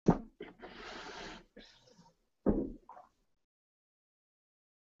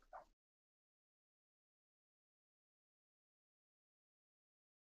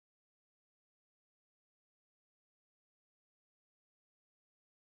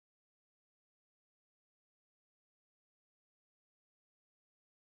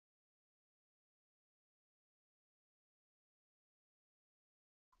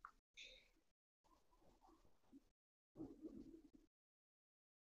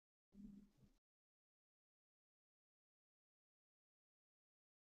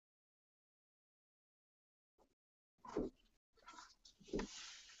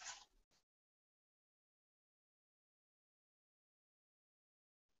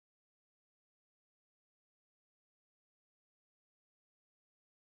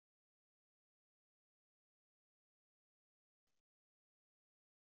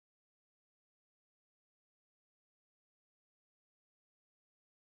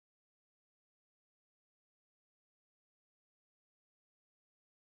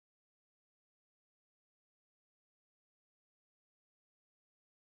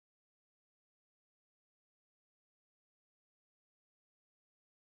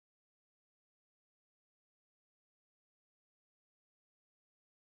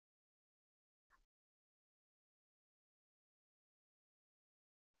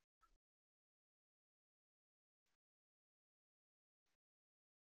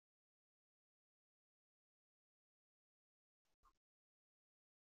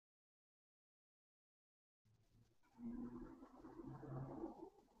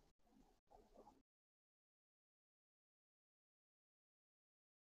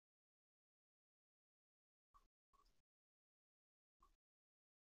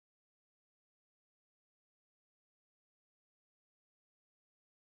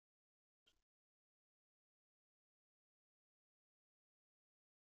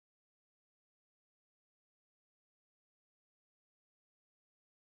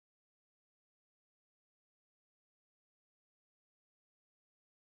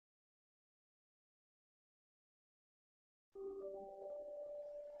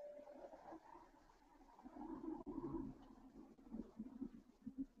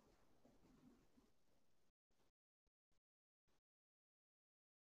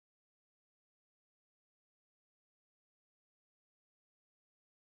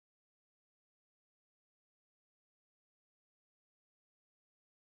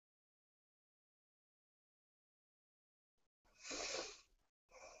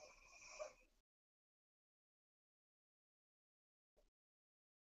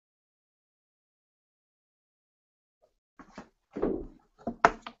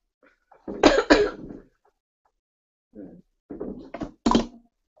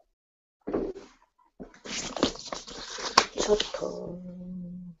좋다.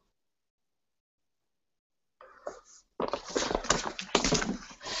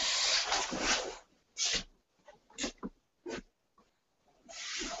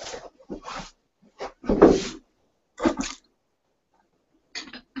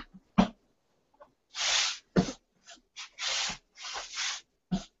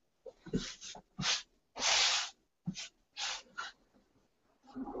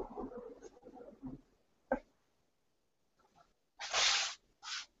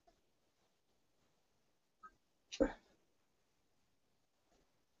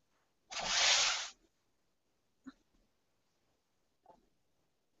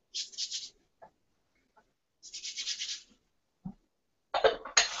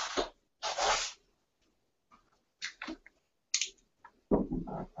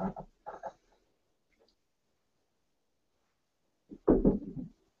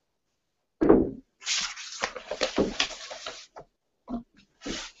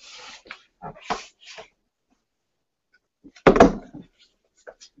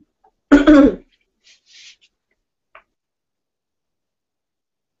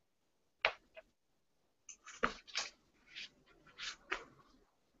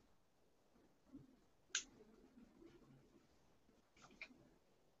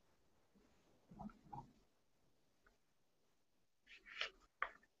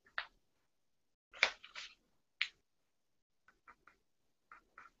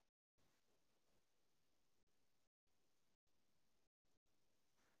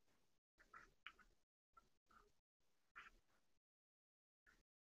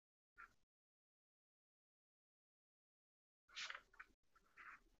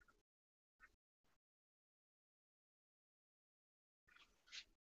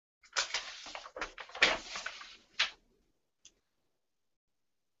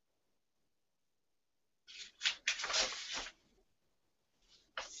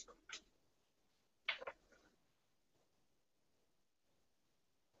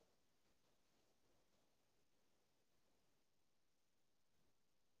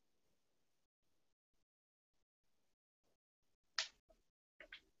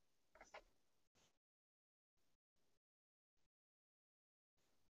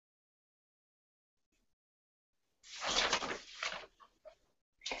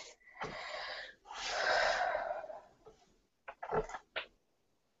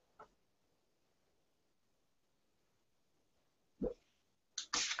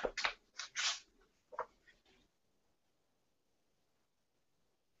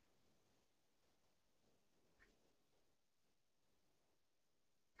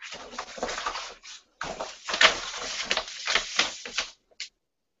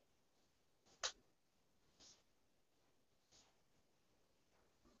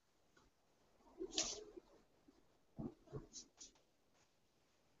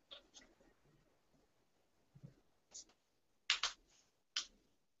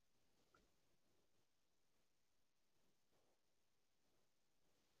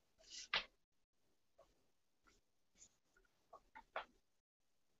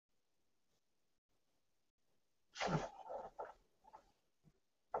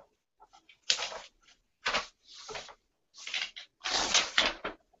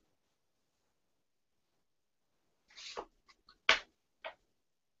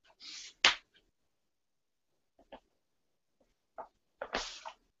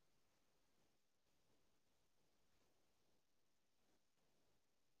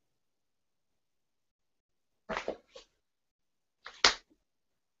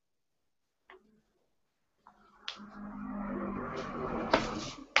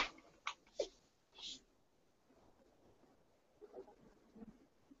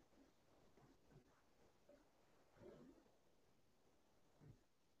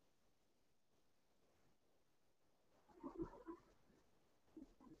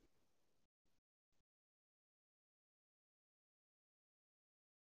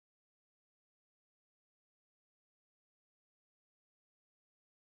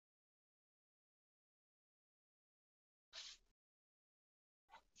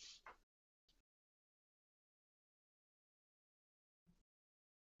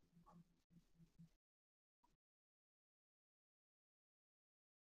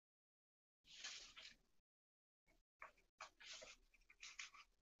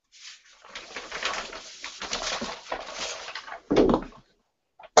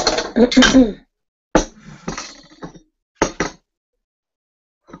 ち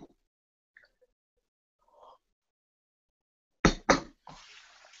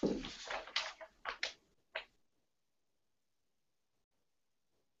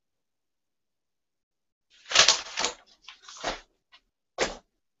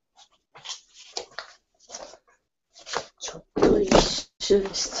ょっと一瞬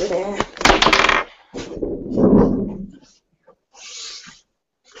失礼。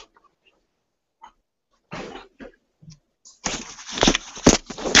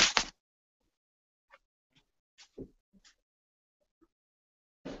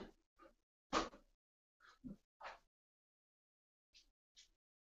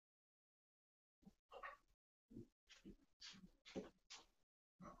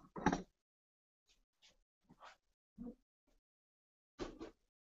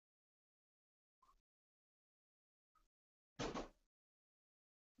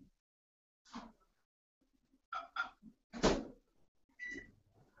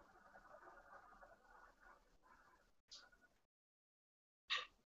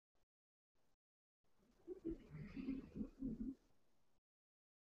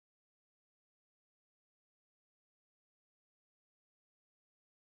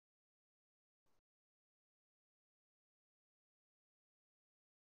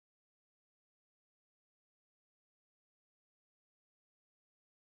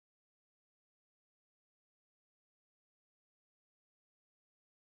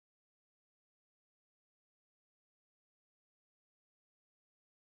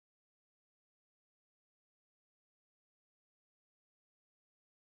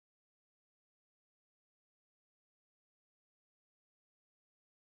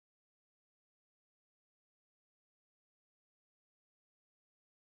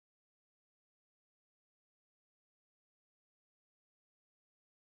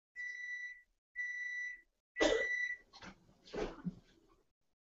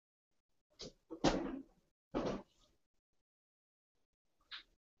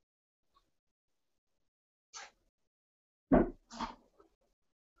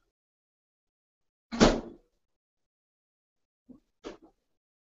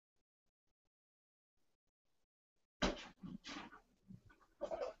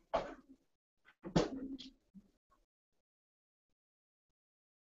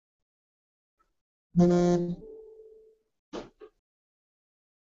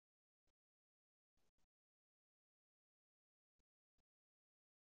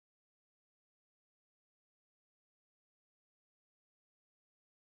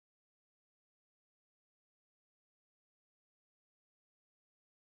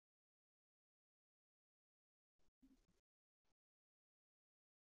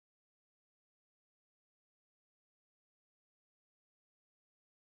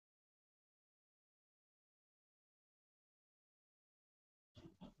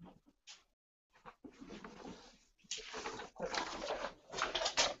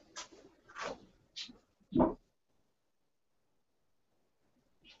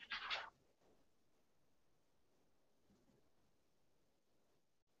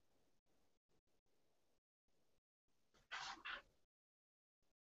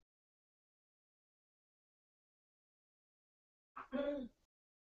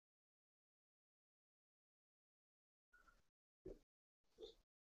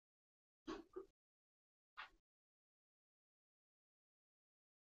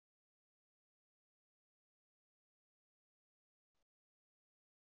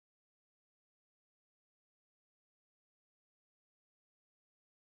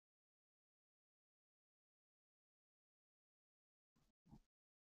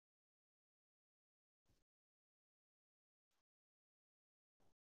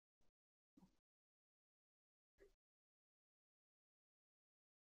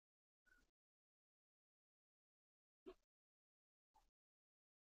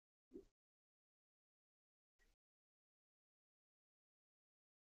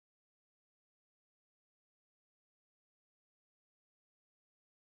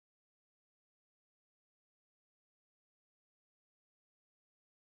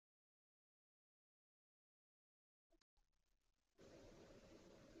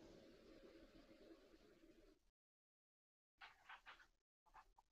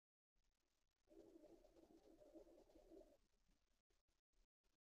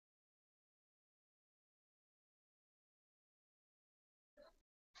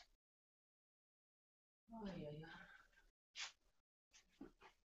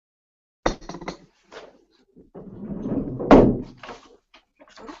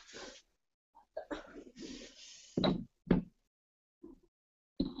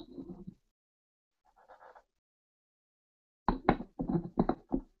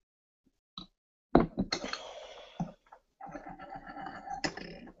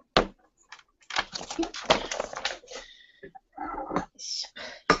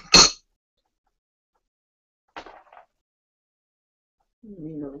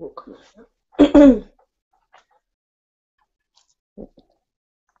動かないな。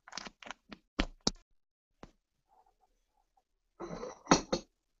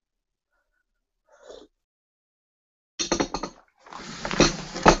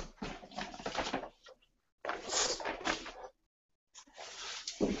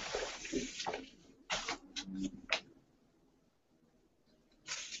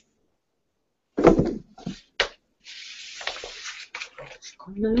こ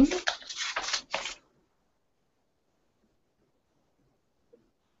んなの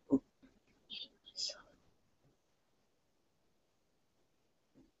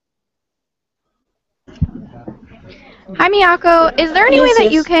Hi, Miyako. Is there any way Yes,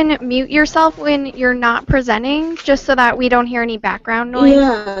 that you yes. can mute yourself when you're not presenting, just so that we don't hear any background noise?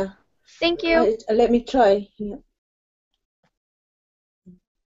 Yeah. Thank you. Let me try. Yeah.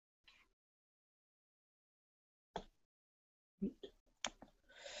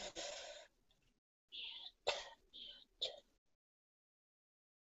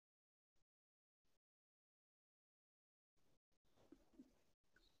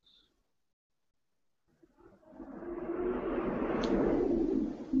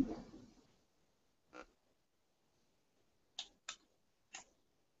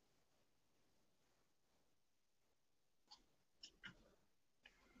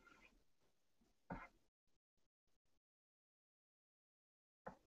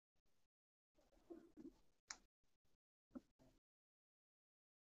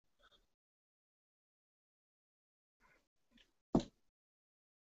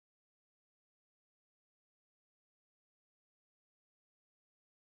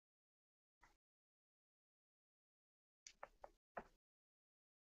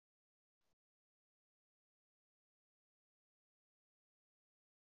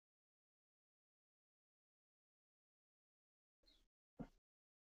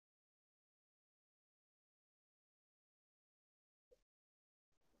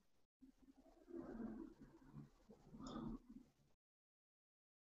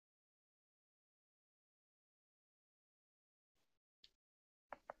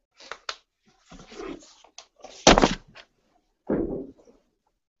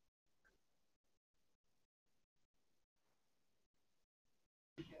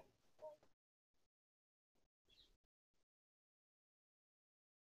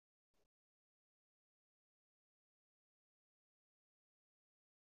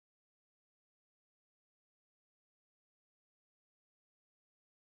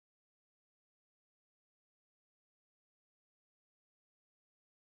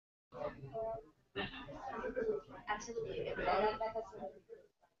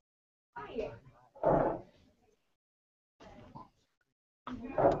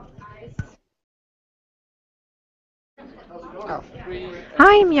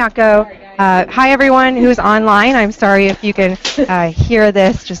 Hi, Miyako. Hi, everyone who's online. I'm sorry if you can hear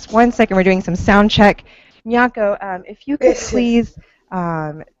this. Just 1 second. We're doing some sound check. Miyako, if you could Yes, yes. please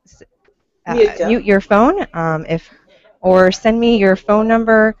Mute. mute your phone, or send me your phone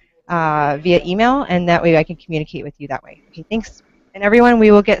number via email, and that way I can communicate with you that way. Okay, thanks. And everyone,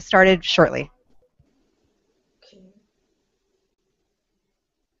 we will get started shortly. Okay.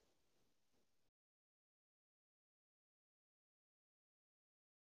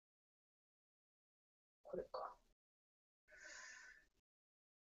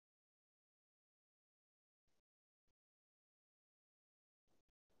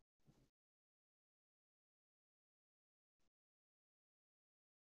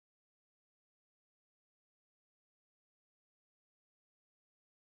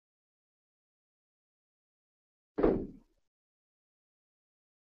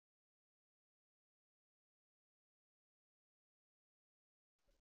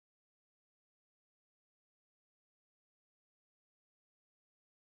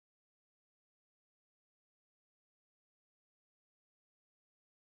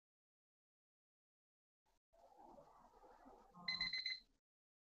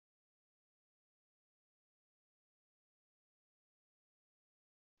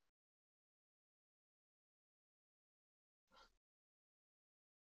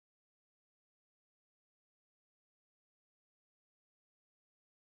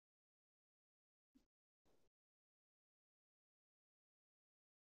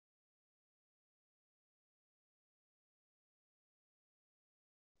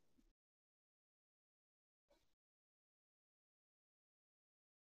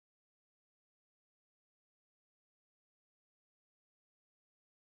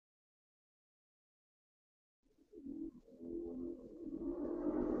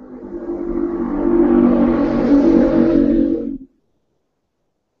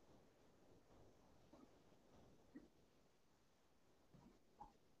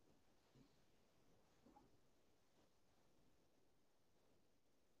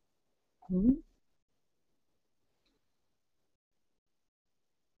 Mhm.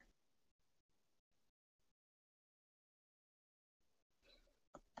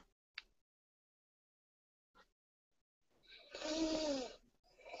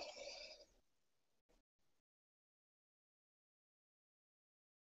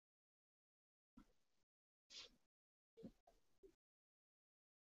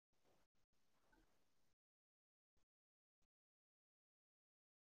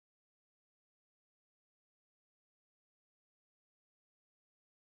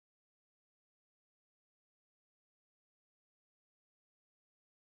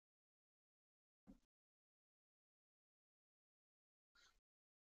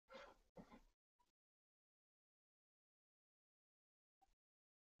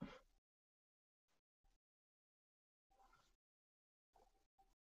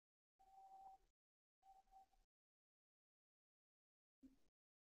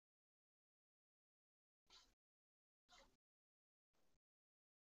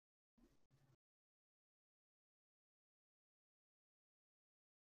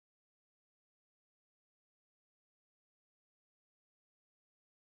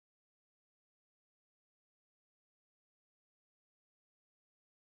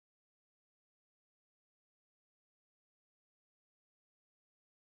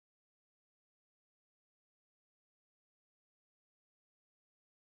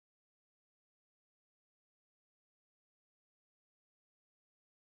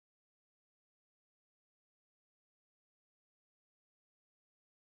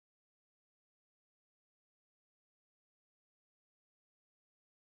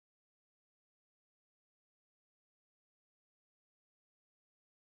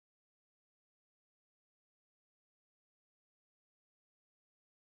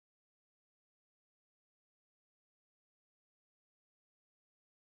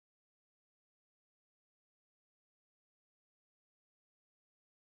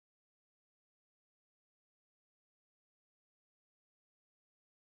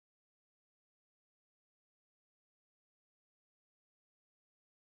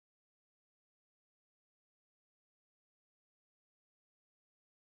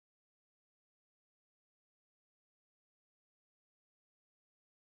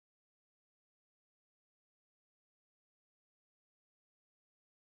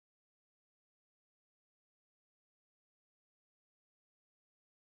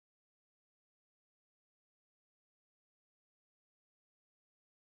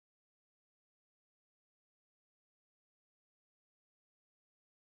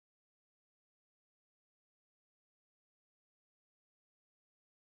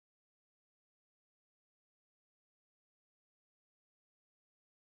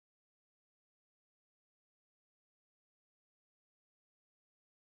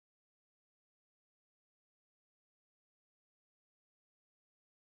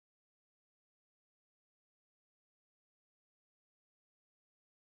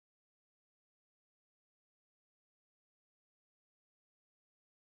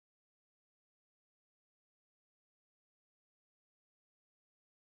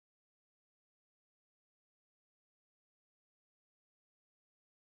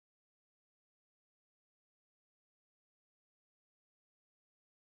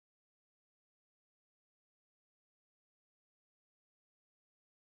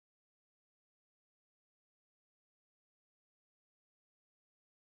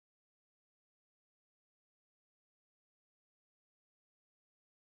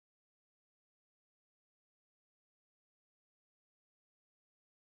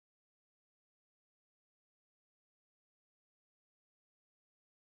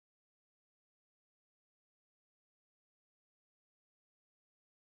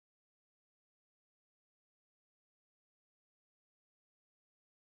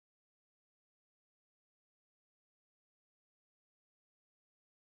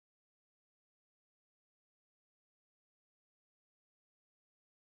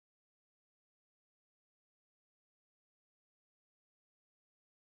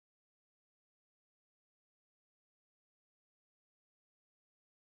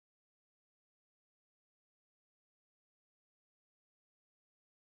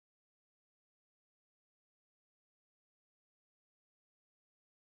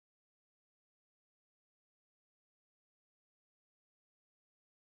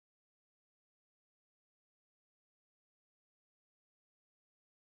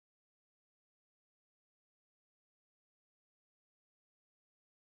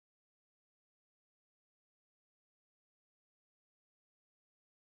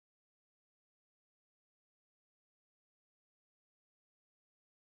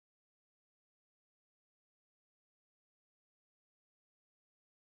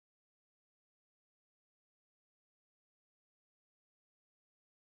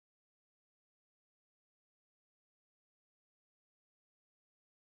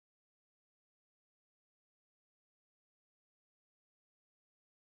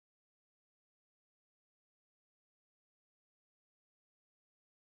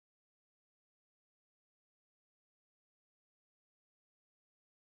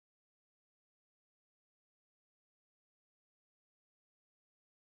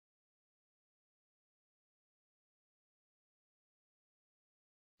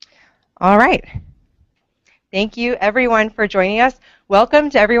 All right. Thank you, everyone, for joining us. Welcome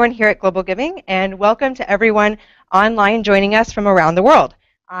to everyone here at Global Giving, and welcome to everyone online joining us from around the world.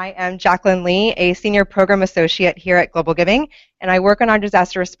 I am Jacqueline Lee, a Senior Program Associate here at Global Giving, and I work on our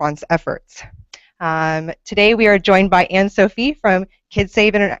disaster response efforts. Today we are joined by Anne-Sophie from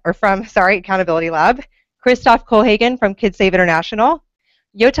Accountability Lab, Christoph Kohlhagen from KidSave International,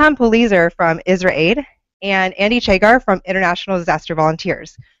 Yotam Polizer from IsraAid, and Andy Chagar from International Disaster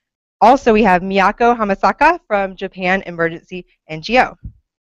Volunteers. Also, we have Miyako Hamasaka from Japan Emergency NGO.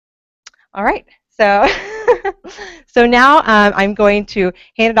 All right, so, so now I'm going to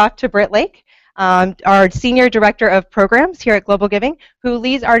hand it off to Britt Lake, our Senior Director of Programs here at Global Giving, who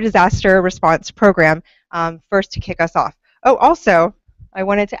leads our disaster response program, first to kick us off. Oh, also, I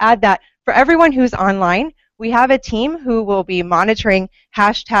wanted to add that for everyone who's online, we have a team who will be monitoring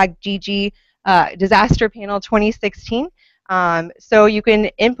hashtag GG Disaster Panel 2016. So you can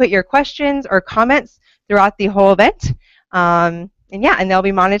input your questions or comments throughout the whole event. And they'll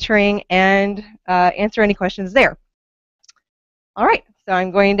be monitoring and answer any questions there. All right, so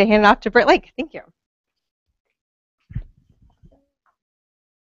I'm going to hand it off to Britt Lake. Thank you.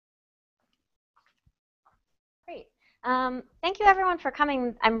 Great. Thank you everyone for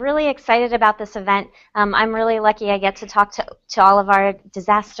coming. I'm really excited about this event. I'm really lucky I get to talk to all of our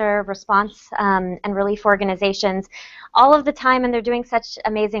disaster response and relief organizations all of the time, and they're doing such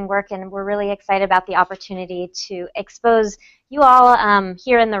amazing work, and we're really excited about the opportunity to expose you all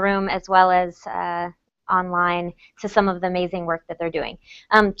here in the room as well as online to some of the amazing work that they're doing.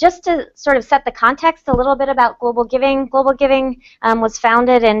 Just to sort of set the context a little bit about Global Giving. Global Giving was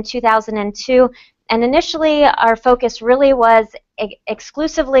founded in 2002. And initially, our focus really was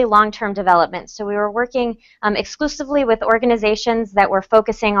exclusively long-term development. So we were working exclusively with organizations that were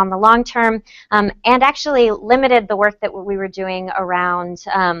focusing on the long term and actually limited the work that we were doing around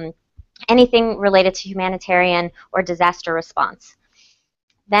anything related to humanitarian or disaster response.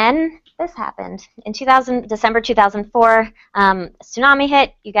 Then this happened. In December 2004, tsunami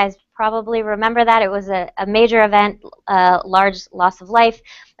hit. You guys probably remember that. It was a major event, large loss of life.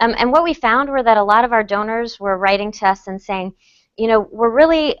 And what we found were that a lot of our donors were writing to us and saying, you know, we're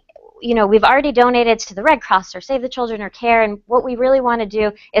really, you know, we've already donated to the Red Cross or Save the Children or CARE, and what we really want to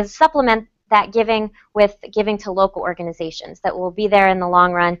do is supplement that giving with giving to local organizations that will be there in the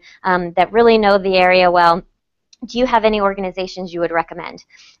long run, that really know the area well. Do you have any organizations you would recommend?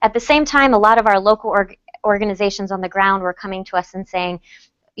 At the same time, a lot of our local organizations on the ground were coming to us and saying,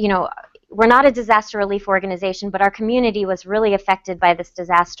 you know, we're not a disaster relief organization, but our community was really affected by this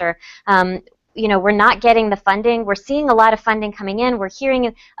disaster. You know, we're not getting the funding. We're seeing a lot of funding coming in. We're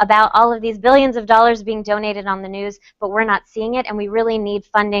hearing about all of these billions of dollars being donated on the news, but we're not seeing it, and we really need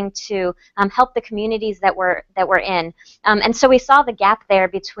funding to help the communities that we're in. And so we saw the gap there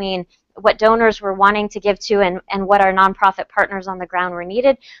between what donors were wanting to give to and what our nonprofit partners on the ground were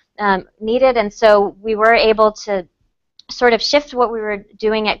needed. And so we were able to sort of shift what we were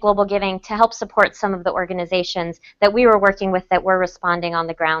doing at Global Giving to help support some of the organizations that we were working with that were responding on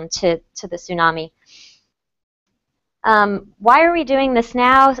the ground to the tsunami. Why are we doing this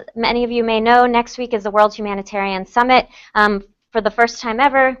now? Many of you may know next week is the World Humanitarian Summit. For the first time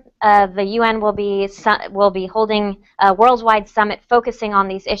ever, the UN will be holding a worldwide summit focusing on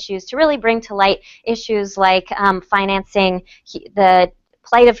these issues to really bring to light issues like financing, the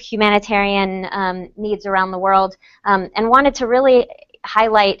plight of humanitarian needs around the world, and wanted to really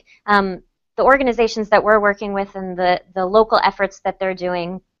highlight the organizations that we're working with and the local efforts that they're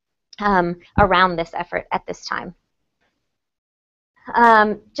doing around this effort at this time.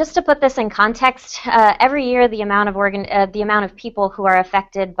 Just to put this in context, every year the amount of people who are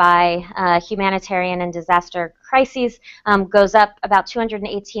affected by humanitarian and disaster crises goes up. About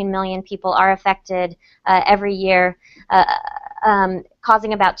 218 million people are affected every year,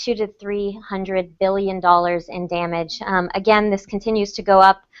 causing about $200 to $300 billion in damage. Again, this continues to go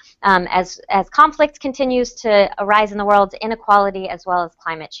up as conflict continues to arise in the world, inequality as well as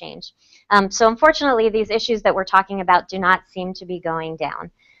climate change. So unfortunately, these issues that we're talking about do not seem to be going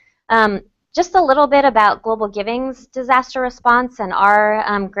down. Just a little bit about Global Giving's disaster response and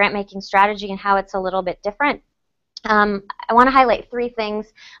our grant-making strategy and how it's a little bit different. I want to highlight three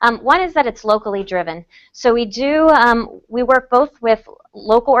things. One is that it's locally driven. So we work both with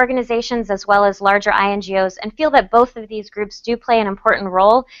local organizations as well as larger INGOs and feel that both of these groups do play an important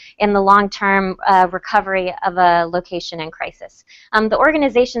role in the long-term recovery of a location in crisis. The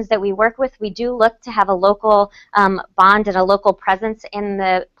organizations that we work with, we do look to have a local bond and a local presence in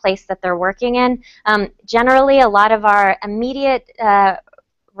the place that they're working in. Generally, a lot of our immediate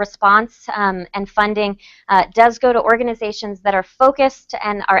response and funding does go to organizations that are focused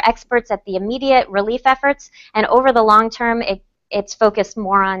and are experts at the immediate relief efforts, and over the long term, it's focused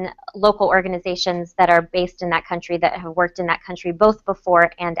more on local organizations that are based in that country, that have worked in that country both before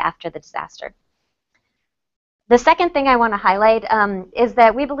and after the disaster. The second thing I want to highlight is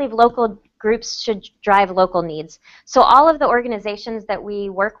that we believe local groups should drive local needs. So all of the organizations that we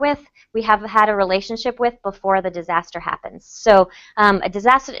work with, we have had a relationship with before the disaster happens. So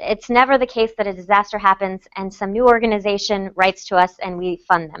it's never the case that a disaster happens and some new organization writes to us and we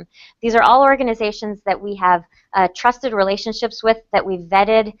fund them. These are all organizations that we have trusted relationships with, that we've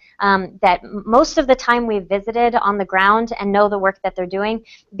vetted, that most of the time we've visited on the ground and know the work that they're doing.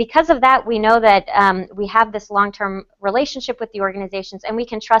 Because of that, we know that we have this long-term relationship with the organizations and we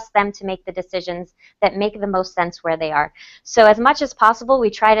can trust them to make the decisions that make the most sense where they are. So as much as possible, we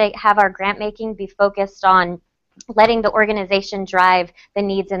try to have our grant making be focused on letting the organization drive the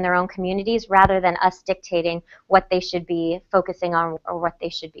needs in their own communities rather than us dictating what they should be focusing on or what they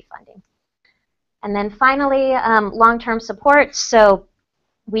should be funding. And then finally, long-term support. So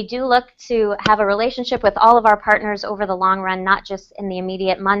we do look to have a relationship with all of our partners over the long run, not just in the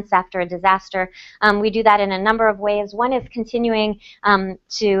immediate months after a disaster. We do that in a number of ways. One is continuing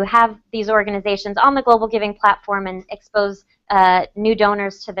to have these organizations on the Global Giving platform and expose new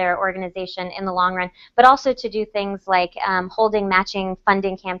donors to their organization in the long run, but also to do things like holding matching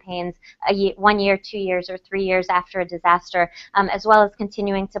funding campaigns 1 year, 2 years, or 3 years after a disaster, as well as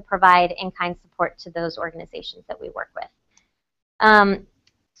continuing to provide in-kind support to those organizations that we work with.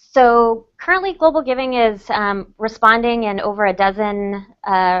 So currently Global Giving is responding in over a dozen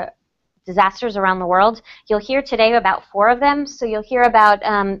disasters around the world. You'll hear today about 4 of them. So you'll hear about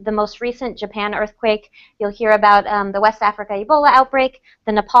the most recent Japan earthquake. You'll hear about the West Africa Ebola outbreak,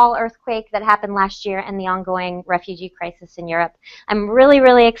 the Nepal earthquake that happened last year, and the ongoing refugee crisis in Europe. I'm really,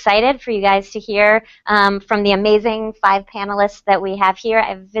 really excited for you guys to hear from the amazing 5 panelists that we have here.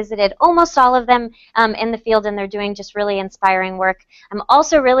 I've visited almost all of them in the field, and they're doing just really inspiring work. I'm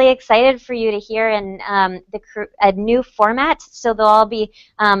also really excited for you to hear in a new format. So they'll all be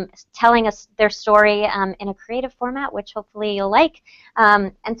telling us their story in a creative format, which hopefully you'll like.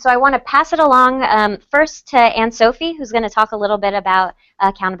 And so I want to pass it along first to Anne-Sophie, who's going to talk a little bit about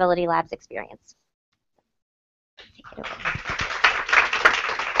Accountability Lab's experience. Take it over.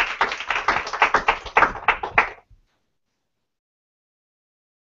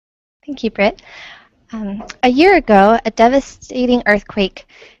 Thank you, Britt. A year ago, a devastating earthquake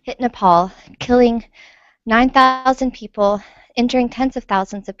hit Nepal, killing 9,000 people, injuring tens of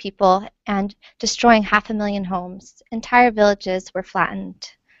thousands of people, and destroying 500,000 homes. Entire villages were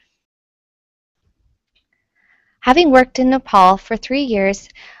flattened. Having worked in Nepal for 3 years,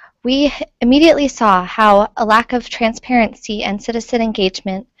 we immediately saw how a lack of transparency and citizen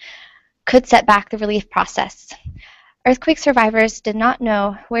engagement could set back the relief process. Earthquake survivors did not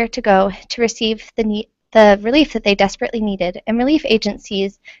know where to go to receive the relief that they desperately needed, and relief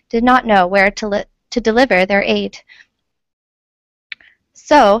agencies did not know where to deliver their aid.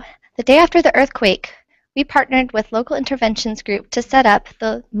 So, the day after the earthquake, we partnered with Local Interventions Group to set up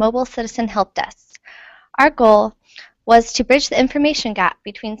the Mobile Citizen Help Desk. Our goal was to bridge the information gap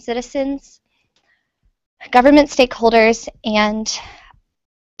between citizens, government stakeholders, and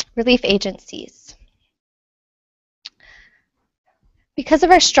relief agencies. Because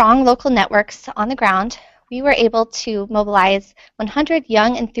of our strong local networks on the ground, we were able to mobilize 100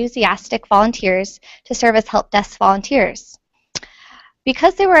 young, enthusiastic volunteers to serve as help desk volunteers.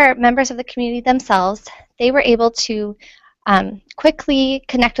 Because they were members of the community themselves, they were able to quickly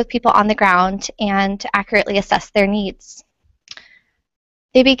connect with people on the ground and accurately assess their needs.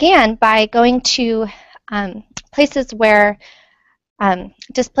 They began by going to places where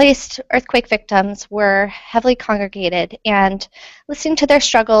displaced earthquake victims were heavily congregated and listening to their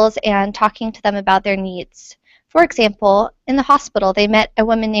struggles and talking to them about their needs. For example, in the hospital, they met a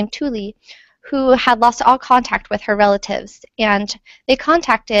woman named Tuli who had lost all contact with her relatives, and they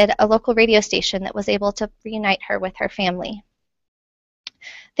contacted a local radio station that was able to reunite her with her family.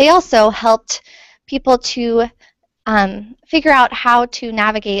 They also helped people to figure out how to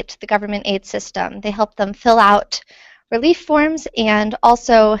navigate the government aid system. They helped them fill out relief forms and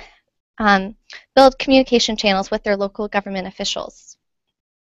also build communication channels with their local government officials.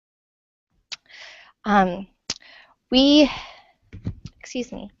 And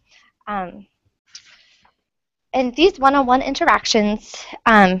these one-on-one interactions,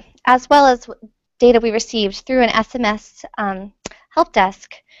 as well as data we received through an SMS help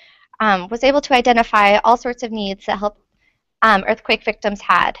desk, was able to identify all sorts of needs that earthquake victims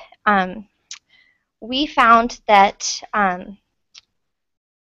had. We found that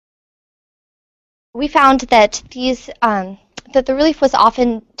we found that that the relief was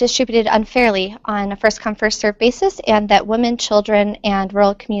often distributed unfairly on a first-come, first-served basis, and that women, children, and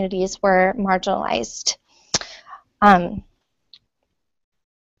rural communities were marginalized.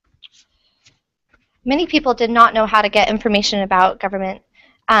 Many people did not know how to get information about government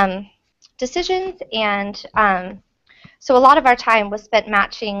decisions, and so a lot of our time was spent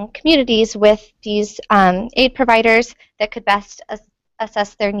matching communities with these aid providers that could best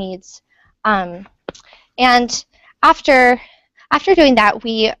assess their needs. And after doing that,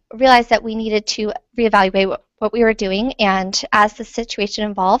 we realized that we needed to reevaluate what we were doing, and as the situation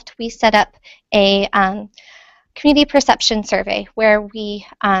evolved, we set up a community perception survey where we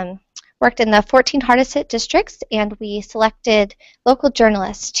worked in the 14 hardest hit districts, and we selected local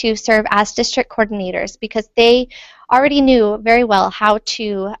journalists to serve as district coordinators because they already knew very well how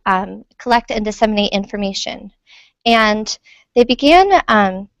to collect and disseminate information. And they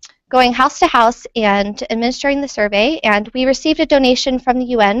began going house to house and administering the survey, and we received a donation from the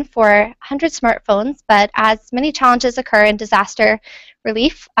UN for 100 smartphones, but as many challenges occur in disaster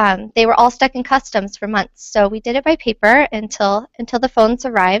relief, they were all stuck in customs for months. So we did it by paper until the phones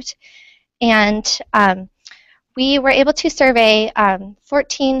arrived, and we were able to survey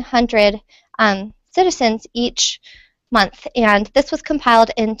 1,400 citizens each month, and this was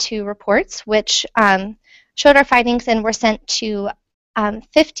compiled into reports which showed our findings and were sent to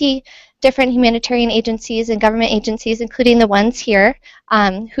 50 different humanitarian agencies and government agencies, including the ones here,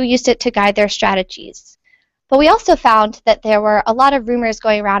 who used it to guide their strategies. But we also found that there were a lot of rumors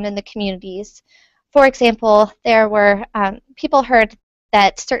going around in the communities. For example, there were people heard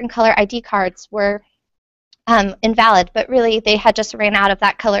that certain color ID cards were invalid, but really they had just ran out of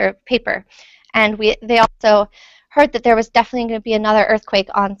that color of paper. And they also heard that there was definitely going to be another earthquake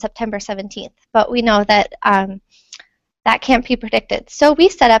on September 17th, but we know that that can't be predicted. So we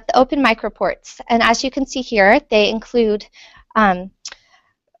set up the open mic reports, and as you can see here, they include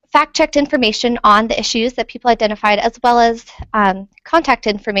fact-checked information on the issues that people identified, as well as contact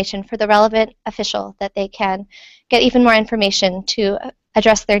information for the relevant official that they can get even more information to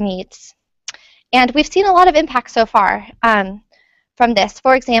address their needs. And we've seen a lot of impact so far from this.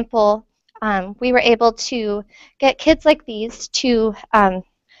 For example, we were able to get kids like these to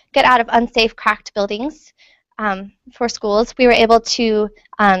get out of unsafe, cracked buildings for schools. We were able to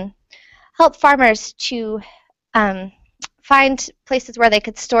help farmers to find places where they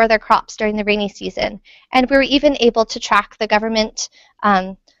could store their crops during the rainy season. And we were even able to track the government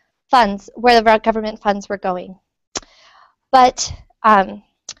funds, where the government funds were going. But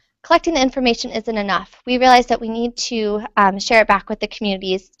collecting the information isn't enough. We realized that we need to share it back with the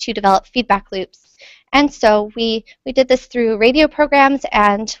communities to develop feedback loops. And so we did this through radio programs,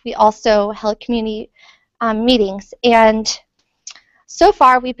 and we also held community meetings. And so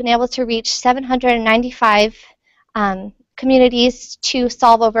far, we've been able to reach 795 communities to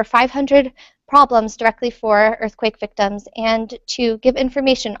solve over 500 problems directly for earthquake victims and to give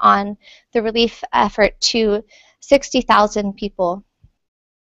information on the relief effort to 60,000 people.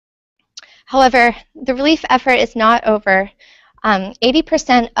 However, the relief effort is not over.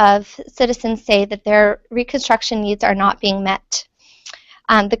 80% of citizens say that their reconstruction needs are not being met.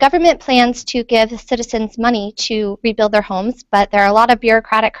 The government plans to give citizens money to rebuild their homes, but there are a lot of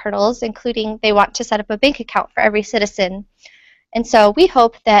bureaucratic hurdles, including they want to set up a bank account for every citizen. And so we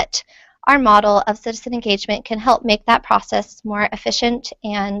hope that our model of citizen engagement can help make that process more efficient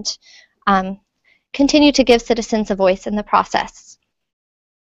and continue to give citizens a voice in the process.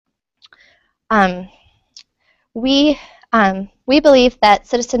 We believe that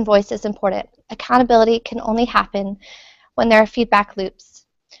citizen voice is important. Accountability can only happen when there are feedback loops.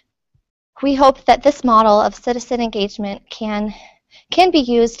 We hope that this model of citizen engagement can be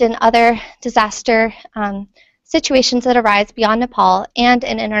used in other disaster situations that arise beyond Nepal and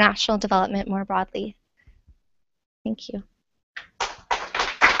in international development more broadly. Thank you.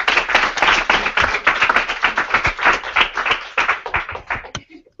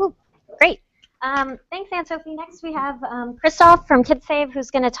 Ooh, great. Thanks, Anne-Sophie. Next we have Christoph from KidSave,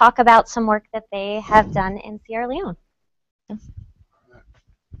 who's going to talk about some work that they have done in Sierra Leone.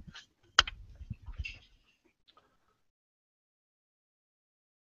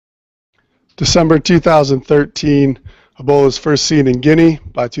 December 2013, Ebola was first seen in Guinea.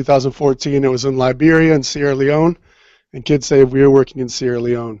 By 2014, it was in Liberia and Sierra Leone. And KidSave, we are working in Sierra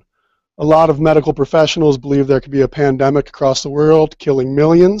Leone. A lot of medical professionals believe there could be a pandemic across the world, killing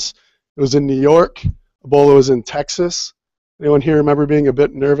millions. It was in New York. Ebola was in Texas. Anyone here remember being a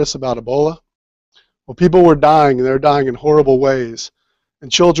bit nervous about Ebola? Well, people were dying, and they were dying in horrible ways.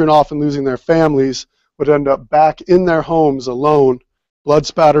 And children, often losing their families, would end up back in their homes alone,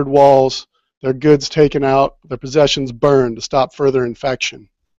 blood-spattered walls, their goods taken out, their possessions burned to stop further infection.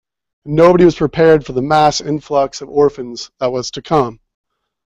 Nobody was prepared for the mass influx of orphans that was to come.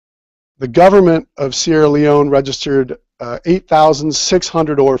 The government of Sierra Leone registered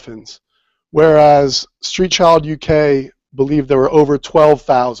 8,600 orphans, whereas Street Child UK believed there were over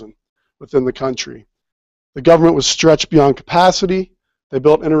 12,000 within the country. The government was stretched beyond capacity. They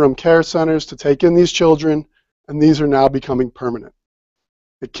built interim care centers to take in these children, and these are now becoming permanent.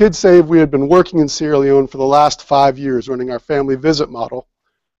 At KidSave, we had been working in Sierra Leone for the last 5 years, running our family visit model,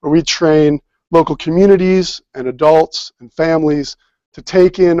 where we train local communities and adults and families to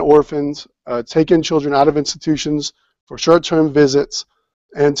take in orphans, take in children out of institutions for short-term visits,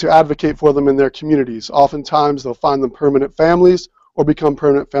 and to advocate for them in their communities. Oftentimes, they'll find them permanent families or become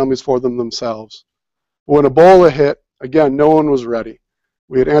permanent families for them themselves. When Ebola hit, again, no one was ready.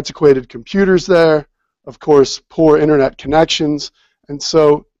 We had antiquated computers there, of course, poor internet connections, and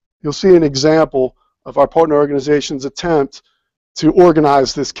so you'll see an example of our partner organization's attempt to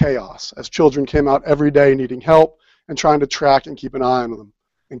organize this chaos as children came out every day needing help and trying to track and keep an eye on them.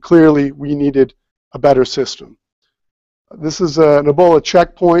 And clearly, we needed a better system. This is an Ebola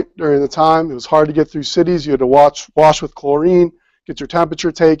checkpoint during the time. It was hard to get through cities. You had to wash with chlorine, get your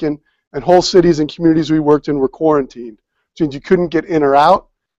temperature taken, and whole cities and communities we worked in were quarantined, which means you couldn't get in or out,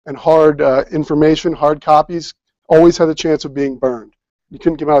 and hard information, hard copies, always had a chance of being burned. You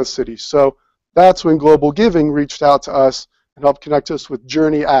couldn't get out of the city. So that's when GlobalGiving reached out to us and helped connect us with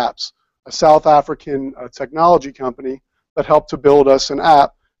Journey Apps, a South African technology company that helped to build us an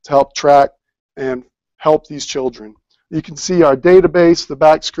app to help track and help these children. You can see our database, the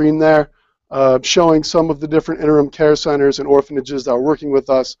back screen there, showing some of the different interim care centers and orphanages that are working with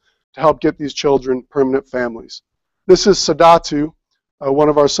us to help get these children permanent families. This is Sadatu, one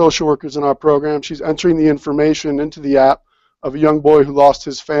of our social workers in our program. She's entering the information into the app of a young boy who lost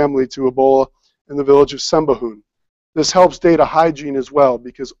his family to Ebola in the village of Sembahun. This helps data hygiene as well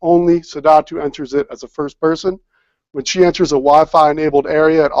because only Sadatu enters it as a first person. When she enters a Wi-Fi enabled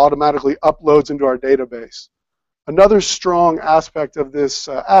area, it automatically uploads into our database. Another strong aspect of this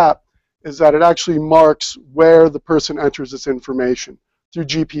app is that it actually marks where the person enters this information through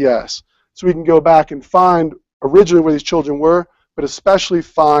GPS. So we can go back and find originally where these children were, but especially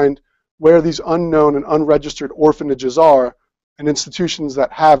find where these unknown and unregistered orphanages are and institutions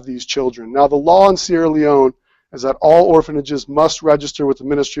that have these children. Now, the law in Sierra Leone is that all orphanages must register with the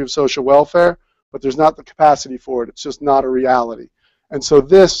Ministry of Social Welfare, but there's not the capacity for it. It's just not a reality. And so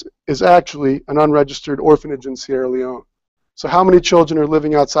this is actually an unregistered orphanage in Sierra Leone. So how many children are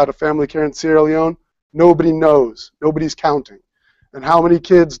living outside of family care in Sierra Leone? Nobody knows. Nobody's counting. And how many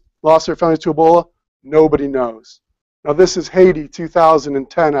kids lost their families to Ebola? Nobody knows. Now this is Haiti,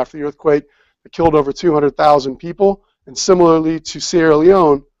 2010, after the earthquake that killed over 200,000 people. And similarly to Sierra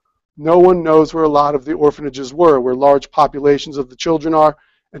Leone, no one knows where a lot of the orphanages were, where large populations of the children are,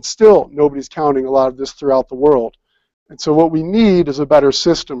 and still nobody's counting a lot of this throughout the world. And so what we need is a better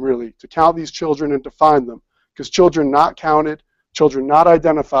system, really, to count these children and to find them, because children not counted, children not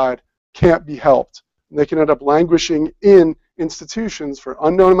identified, can't be helped. And they can end up languishing in institutions for an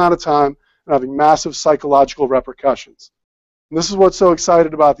unknown amount of time and having massive psychological repercussions. And this is what's so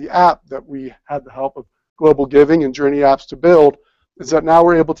excited about the app that we had the help of GlobalGiving and Journey Apps to build, is that now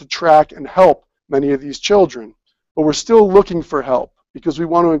we're able to track and help many of these children. But we're still looking for help because we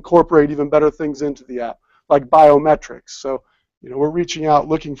want to incorporate even better things into the app, like biometrics. So, we're reaching out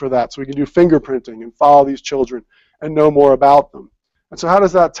looking for that so we can do fingerprinting and follow these children and know more about them. And so how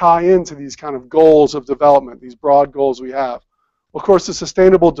does that tie into these kind of goals of development, these broad goals we have? Well, of course, the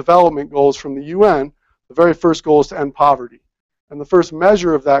Sustainable Development Goals from the UN, the very first goal is to end poverty. And the first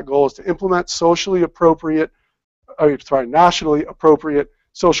measure of that goal is to implement nationally appropriate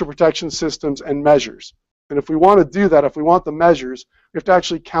social protection systems and measures. And if we want to do that, if we want the measures, we have to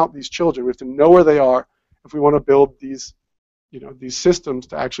actually count these children. We have to know where they are if we want to build these, these systems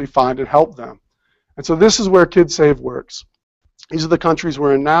to actually find and help them. And so this is where KidSave works. These are the countries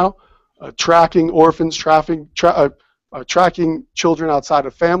we're in now, tracking orphans, tracking children outside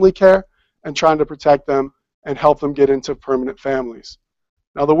of family care, and trying to protect them and help them get into permanent families.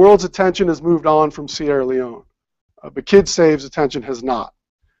 Now, the world's attention has moved on from Sierra Leone, but KidSave's attention has not.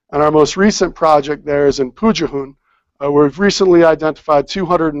 And our most recent project there is in Pujahun, where we've recently identified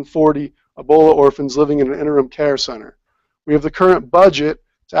 240 Ebola orphans living in an interim care center. We have the current budget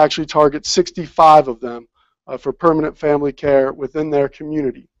to actually target 65 of them for permanent family care within their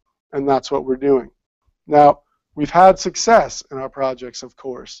community, and that's what we're doing. Now, we've had success in our projects, of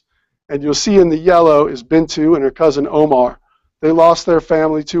course, and you'll see in the yellow is Bintu and her cousin Omar. They lost their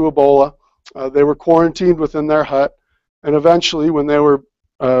family to Ebola. They were quarantined within their hut, and eventually when they were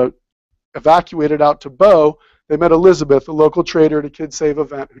evacuated out to Bow, they met Elizabeth, a local trader at a Kids Save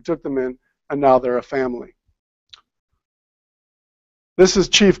event, who took them in, and now they're a family. This is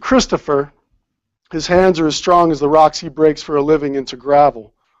Chief Christopher. His hands are as strong as the rocks he breaks for a living into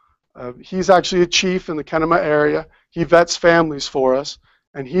gravel. He's actually a chief in the Kenema area. He vets families for us,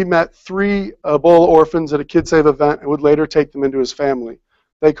 and he met 3 Ebola orphans at a Kids Save event and would later take them into his family.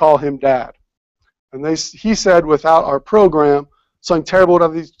 They call him Dad. And he said without our program, something terrible would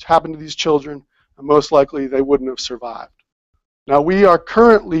have happened to these children, and most likely they wouldn't have survived. Now, we are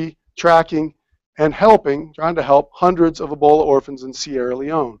currently tracking and trying to help hundreds of Ebola orphans in Sierra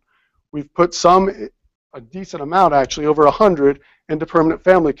Leone. We've put a decent amount actually, over 100, into permanent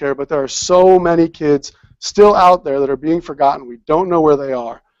family care, but there are so many kids still out there that are being forgotten. We don't know where they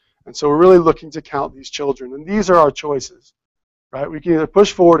are. And so we're really looking to count these children. And these are our choices, right? We can either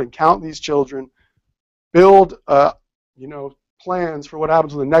push forward and count these children, build plans for what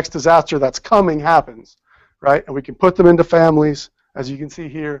happens when the next disaster that's coming happens, right? And we can put them into families, as you can see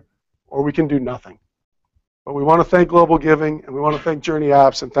here, or we can do nothing. But we want to thank Global Giving, and we want to thank Journey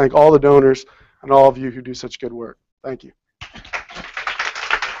Apps, and thank all the donors and all of you who do such good work. Thank you.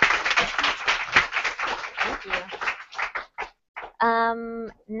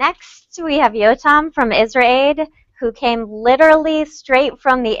 Next, we have Yotam from IsraAid, who came literally straight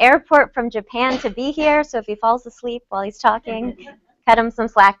from the airport from Japan to be here. So if he falls asleep while he's talking, cut him some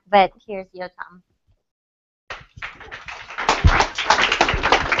slack. But here's Yotam.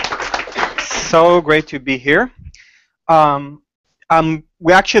 So great to be here.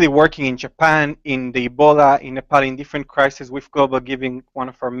 We're actually working in Japan, in the Ebola, in Nepal, in different crises with Global Giving, one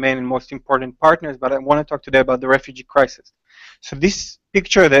of our main and most important partners. But I want to talk today about the refugee crisis. So this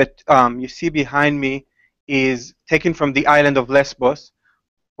picture that you see behind me is taken from the island of Lesbos,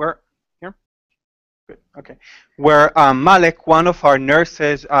 where Malek, one of our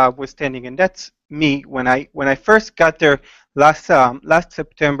nurses, was standing, and that's me when I first got there last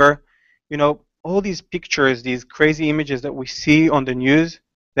September. You know, all these pictures, these crazy images that we see on the news,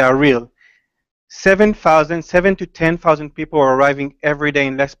 they are real. 7 to 10,000 people are arriving every day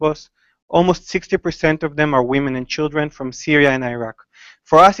in Lesbos. Almost 60% of them are women and children from Syria and Iraq.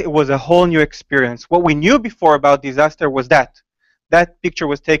 For us, it was a whole new experience. What we knew before about disaster was that. That picture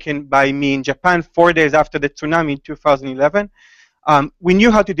was taken by me in Japan 4 days after the tsunami in 2011. We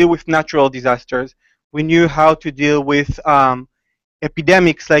knew how to deal with natural disasters. We knew how to deal with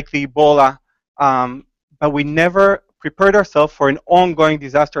epidemics like the Ebola, but we never prepared ourselves for an ongoing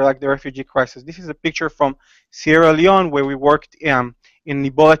disaster like the refugee crisis. This is a picture from Sierra Leone, where we worked in an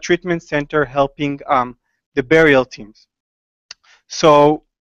Ebola treatment center helping the burial teams. So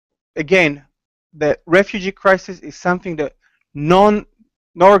again, the refugee crisis is something that no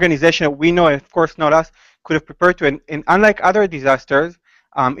organization that we know, and of course not us, could have prepared to. And unlike other disasters,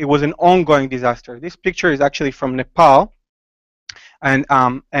 it was an ongoing disaster. This picture is actually from Nepal, and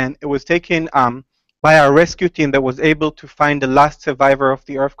it was taken by our rescue team that was able to find the last survivor of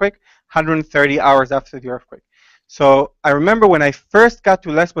the earthquake 130 hours after the earthquake. So I remember when I first got to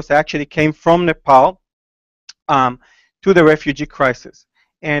Lesbos, I actually came from Nepal to the refugee crisis.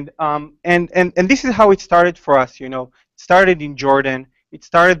 And this is how it started for us, you know. It started in Jordan. It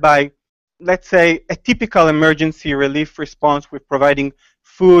started by, let's say, a typical emergency relief response with providing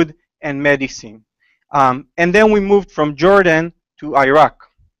food and medicine. And then we moved from Jordan to Iraq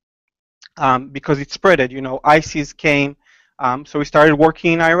because it spreaded, you know, ISIS came. So we started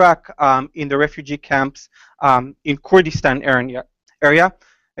working in Iraq in the refugee camps in Kurdistan area.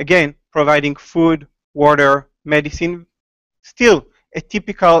 Again, providing food, water, medicine, still a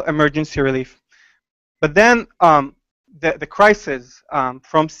typical emergency relief. But then the crisis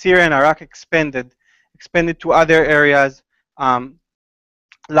from Syria and Iraq expanded to other areas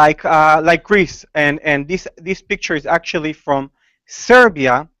like Greece. And this picture is actually from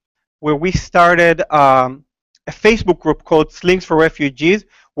Serbia, where we started a Facebook group called Slings for Refugees,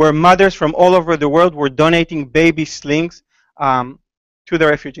 where mothers from all over the world were donating baby slings to the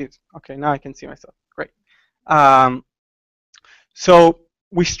refugees. Okay, now I can see myself. Great. So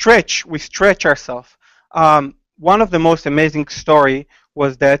we stretch ourselves. One of the most amazing story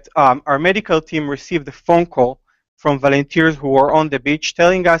was that our medical team received a phone call from volunteers who were on the beach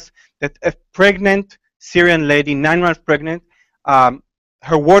telling us that a pregnant Syrian lady, 9 months pregnant,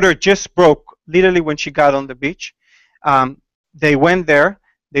 her water just broke literally when she got on the beach. They went there,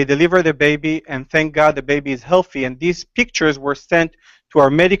 they delivered the baby, and thank God the baby is healthy. And these pictures were sent to our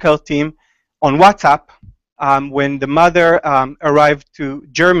medical team on WhatsApp when the mother arrived to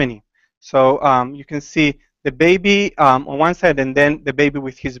Germany. So you can see the baby on one side and then the baby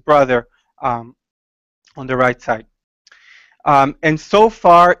with his brother on the right side. And so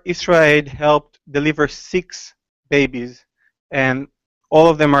far, Israel helped deliver 6 babies, and all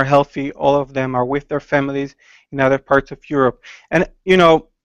of them are healthy. All of them are with their families in other parts of Europe. And you know,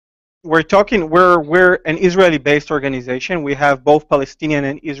 we're an Israeli-based organization. We have both Palestinian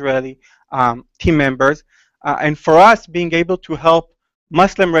and Israeli team members, and for us, being able to help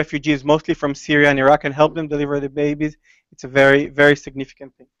Muslim refugees, mostly from Syria and Iraq, and help them deliver the babies, it's a very, very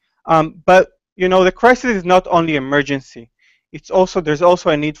significant thing. But you know, the crisis is not only emergency. There's also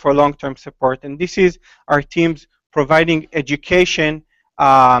a need for long-term support, and this is our teams providing education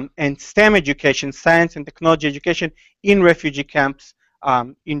and STEM education, science and technology education, in refugee camps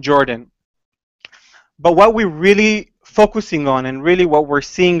in Jordan. But what we're really focusing on, and really what we're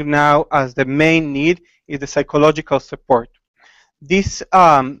seeing now as the main need, is the psychological support. This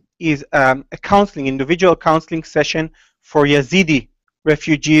is a individual counseling session for Yazidi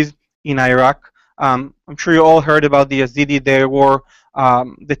refugees in Iraq. I'm sure you all heard about the Yazidi. They were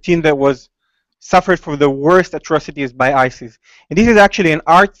the team that suffered from the worst atrocities by ISIS. And this is actually an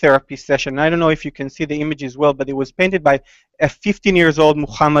art therapy session. I don't know if you can see the images well, but it was painted by a 15-year-old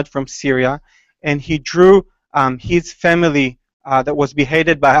Muhammad from Syria, and he drew his family that was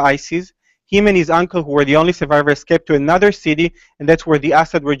beheaded by ISIS. Him and his uncle, who were the only survivors, escaped to another city, and that's where the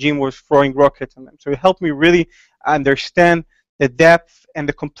Assad regime was throwing rockets on them. So it helped me really understand the depth and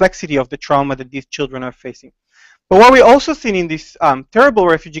the complexity of the trauma that these children are facing. But what we also seen in this terrible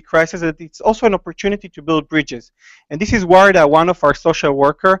refugee crisis is that it's also an opportunity to build bridges. And this is Warda, one of our social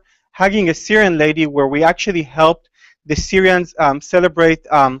workers, hugging a Syrian lady, where we actually helped the Syrians celebrate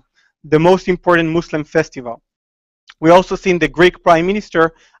the most important Muslim festival. We also seen the Greek Prime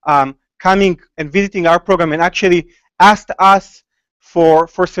Minister coming and visiting our program and actually asked us for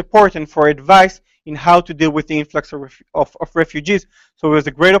support and for advice in how to deal with the influx of refugees. So it was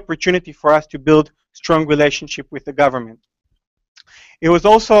a great opportunity for us to build strong relationship with the government. It was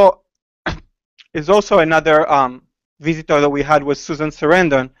also another visitor that we had was Susan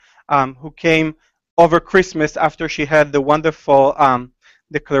Sarandon, who came over Christmas after she had the wonderful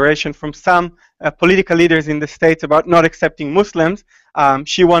declaration from some political leaders in the States about not accepting Muslims.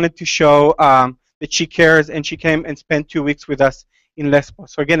 She wanted to show that she cares, and she came and spent 2 weeks with us in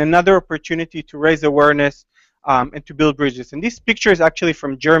Lesbos. So again, another opportunity to raise awareness and to build bridges. And this picture is actually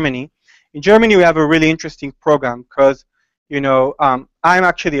from Germany. In Germany, we have a really interesting program because, you know, I'm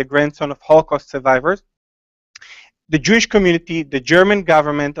actually a grandson of Holocaust survivors. The Jewish community, the German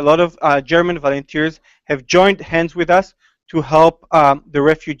government, a lot of German volunteers have joined hands with us to help the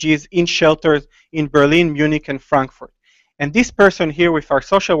refugees in shelters in Berlin, Munich, and Frankfurt. And this person here with our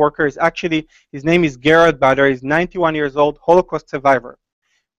social worker is actually, his name is Gerard Bader. He's 91 years old, Holocaust survivor.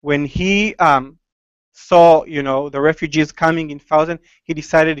 When he saw, you know, the refugees coming in thousands, he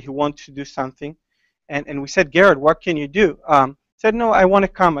decided he wanted to do something. And we said, Gerard, what can you do? He said, no, I want to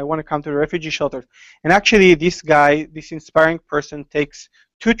come to the refugee shelters. And actually, this guy, this inspiring person, takes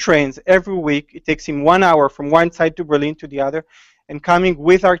 2 trains every week. It takes him 1 hour from one side to Berlin to the other, and coming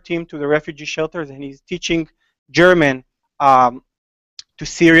with our team to the refugee shelters, and he's teaching German to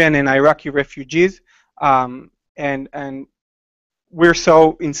Syrian and Iraqi refugees, and we're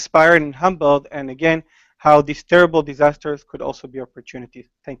so inspired and humbled, and again, how these terrible disasters could also be opportunities.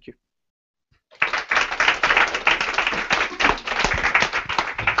 Thank you.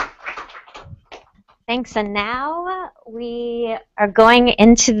 Thanks, and now we are going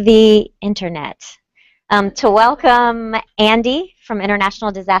into the internet to welcome Andy from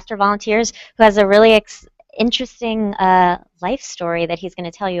International Disaster Volunteers, who has a really interesting life story that he's going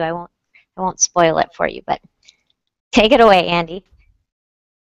to tell you. I won't spoil it for you, but take it away, Andy.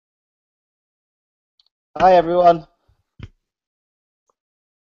 Hi, everyone.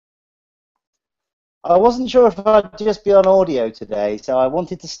 I wasn't sure if I'd just be on audio today, so I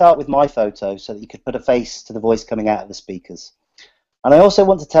wanted to start with my photo so that you could put a face to the voice coming out of the speakers. And I also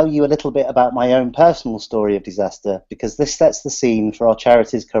want to tell you a little bit about my own personal story of disaster, because this sets the scene for our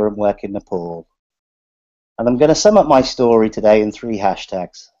charity's current work in Nepal. And I'm going to sum up my story today in 3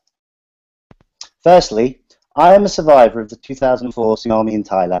 hashtags. Firstly, I am a survivor of the 2004 tsunami in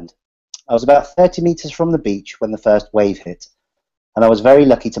Thailand. I was about 30 meters from the beach when the first wave hit, and I was very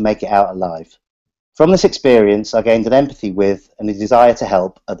lucky to make it out alive. From this experience, I gained an empathy with and a desire to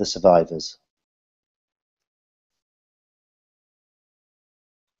help other survivors.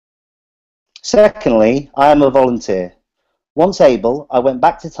 Secondly, I am a volunteer. Once able, I went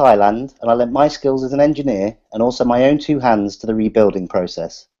back to Thailand and I lent my skills as an engineer and also my own 2 hands to the rebuilding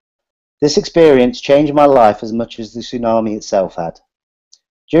process. This experience changed my life as much as the tsunami itself had.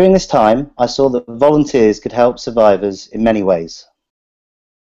 During this time, I saw that volunteers could help survivors in many ways.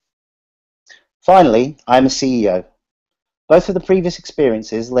 Finally, I am a CEO. Both of the previous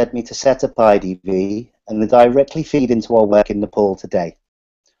experiences led me to set up IDV, and they directly feed into our work in Nepal today.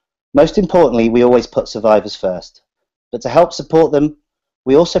 Most importantly, we always put survivors first, but to help support them,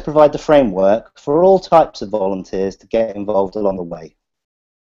 we also provide the framework for all types of volunteers to get involved along the way.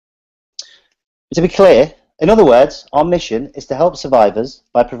 But to be clear, in other words, our mission is to help survivors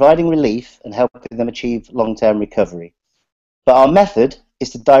by providing relief and helping them achieve long-term recovery. But our method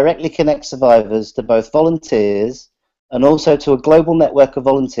is to directly connect survivors to both volunteers and also to a global network of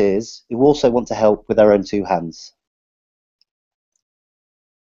volunteers who also want to help with their own two hands.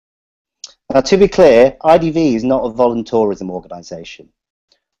 Now, to be clear, IDV is not a voluntourism organisation.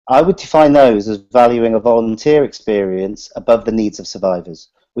 I would define those as valuing a volunteer experience above the needs of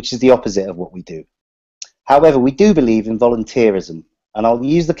survivors, which is the opposite of what we do. However, we do believe in volunteerism, and I'll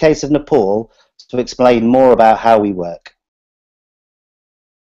use the case of Nepal to explain more about how we work.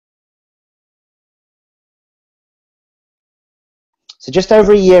 So just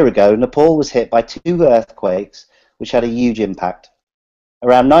over a year ago, Nepal was hit by 2 earthquakes which had a huge impact.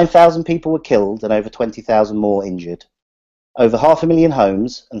 Around 9,000 people were killed and over 20,000 more injured. Over 500,000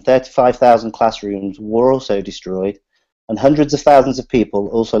 homes and 35,000 classrooms were also destroyed, and hundreds of thousands of people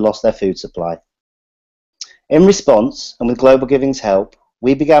also lost their food supply. In response, and with GlobalGiving's help,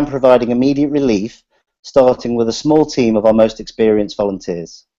 we began providing immediate relief, starting with a small team of our most experienced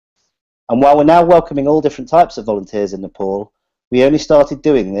volunteers. And while we're now welcoming all different types of volunteers in Nepal, we only started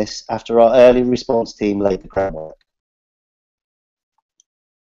doing this after our early response team laid the groundwork.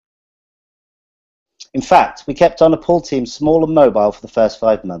 In fact, we kept our Nepal team small and mobile for the first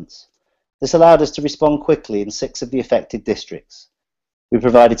 5 months. This allowed us to respond quickly in 6 of the affected districts. We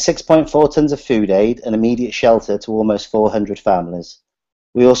provided 6.4 tons of food aid and immediate shelter to almost 400 families.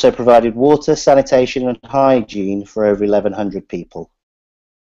 We also provided water, sanitation and hygiene for over 1,100 people.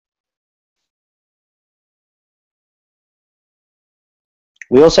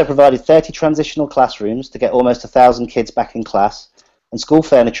 We also provided 30 transitional classrooms to get almost 1,000 kids back in class, and school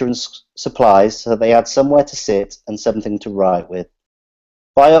furniture and supplies so that they had somewhere to sit and something to write with.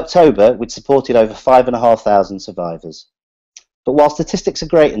 By October, we'd supported over 5,500 survivors. But while statistics are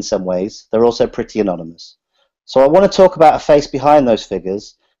great in some ways, they're also pretty anonymous. So I want to talk about a face behind those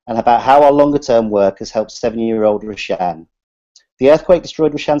figures and about how our longer-term work has helped 7-year-old Rishan. The earthquake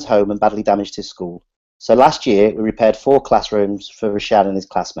destroyed Rishan's home and badly damaged his school. So last year, we repaired 4 classrooms for Rishan and his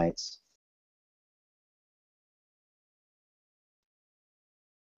classmates.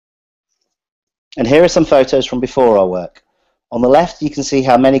 And here are some photos from before our work. On the left, you can see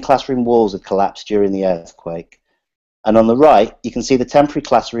how many classroom walls had collapsed during the earthquake. And on the right, you can see the temporary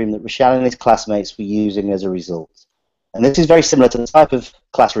classroom that Rishan and his classmates were using as a result. And this is very similar to the type of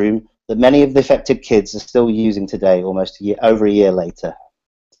classroom that many of the affected kids are still using today, almost over a year later.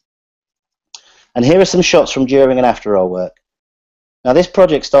 And here are some shots from during and after our work. Now, this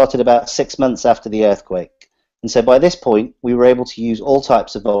project started about 6 months after the earthquake. And so by this point, we were able to use all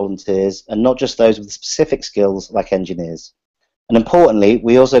types of volunteers and not just those with specific skills like engineers. And importantly,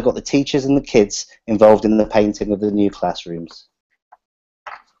 we also got the teachers and the kids involved in the painting of the new classrooms.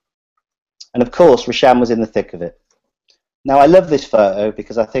 And of course, Rishan was in the thick of it. Now, I love this photo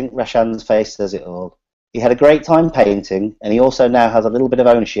because I think Rishan's face does it all. He had a great time painting, and he also now has a little bit of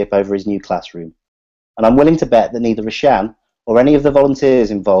ownership over his new classroom. And I'm willing to bet that neither Rishan or any of the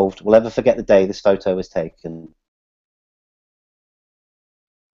volunteers involved will ever forget the day this photo was taken.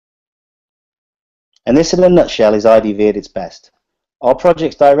 And this, in a nutshell, is IDV at its best. Our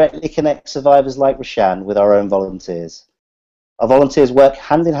projects directly connect survivors like Rishan with our own volunteers. Our volunteers work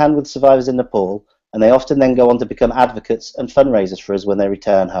hand in hand with survivors in Nepal, and they often then go on to become advocates and fundraisers for us when they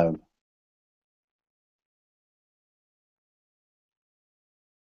return home.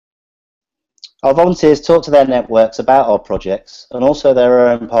 Our volunteers talk to their networks about our projects and also their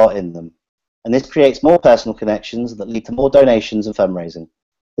own part in them. And this creates more personal connections that lead to more donations and fundraising.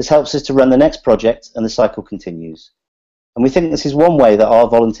 This helps us to run the next project and the cycle continues. And we think this is one way that our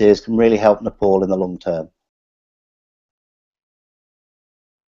volunteers can really help Nepal in the long term.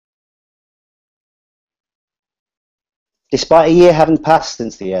 Despite a year having passed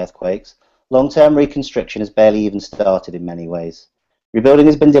since the earthquakes, long-term reconstruction has barely even started in many ways. Rebuilding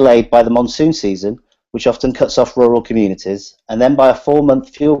has been delayed by the monsoon season, which often cuts off rural communities, and then by a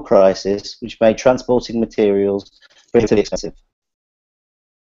 4-month fuel crisis, which made transporting materials prohibitively expensive.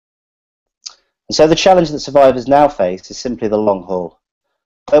 And so the challenge that survivors now face is simply the long haul.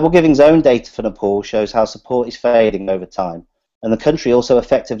 GlobalGiving's own data for Nepal shows how support is fading over time, and the country also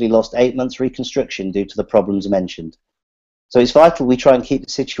effectively lost 8 months reconstruction due to the problems mentioned. So it's vital we try and keep the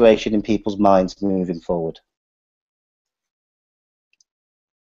situation in people's minds moving forward.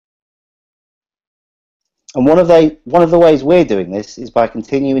 And one of the ways we're doing this is by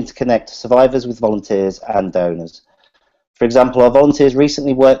continuing to connect survivors with volunteers and donors. For example, our volunteers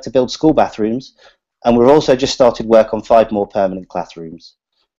recently worked to build school bathrooms, and we've also just started work on 5 more permanent classrooms.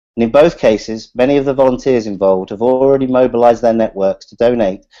 And in both cases, many of the volunteers involved have already mobilised their networks to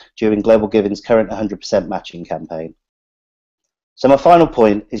donate during Global Giving's current 100% matching campaign. So my final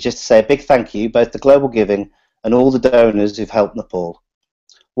point is just to say a big thank you both to Global Giving and all the donors who've helped Nepal.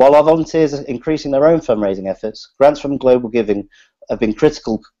 While our volunteers are increasing their own fundraising efforts, grants from Global Giving have been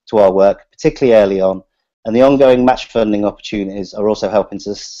critical to our work, particularly early on, and the ongoing match funding opportunities are also helping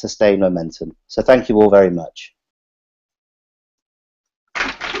to sustain momentum. So thank you all very much.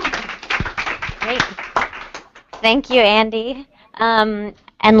 Great. Thank you, Andy. And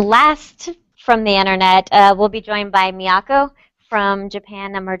last from the internet, we'll be joined by Miyako from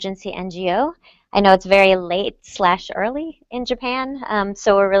Japan Emergency NGO. I know it's very late/early in Japan,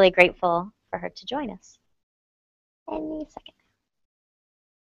 so we're really grateful for her to join us. Any second.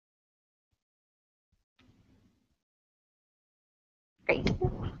 Great.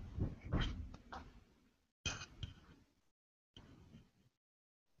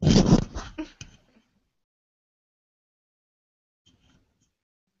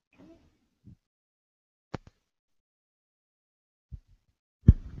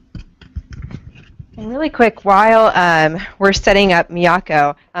 And really quick, while we're setting up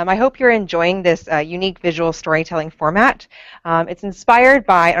Miyako, I hope you're enjoying this unique visual storytelling format. It's inspired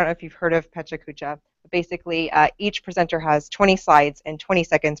by, I don't know if you've heard of Pecha Kucha, but basically each presenter has 20 slides and 20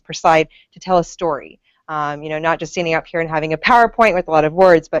 seconds per slide to tell a story. You know, not just standing up here and having a PowerPoint with a lot of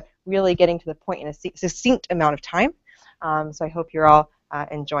words, but really getting to the point in a succinct amount of time. So I hope you're all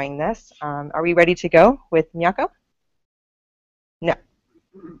enjoying this. Are we ready to go with Miyako? No.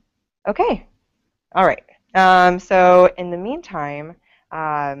 Okay. All right. So in the meantime,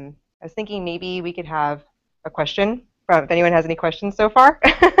 I was thinking maybe we could have a question from, if anyone has any questions so far.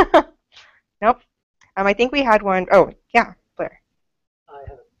 Nope. I think we had one. Oh, yeah, Blair. I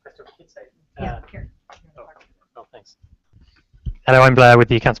have a question for KidSafe. Yeah, here. Oh, thanks. Hello, I'm Blair with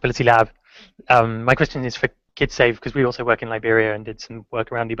the Accountability Lab. My question is for KidSafe, because we also work in Liberia and did some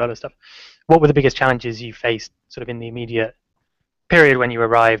work around Ebola stuff. What were the biggest challenges you faced sort of in the immediate period when you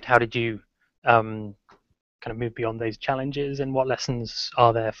arrived? How did you kind of move beyond those challenges, and what lessons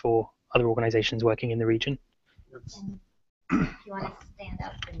are there for other organizations working in the region? If you want to stand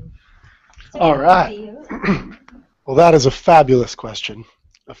up and all right. Well, that is a fabulous question,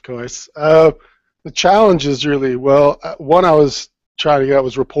 of course. The challenge is really, well, one I was trying to get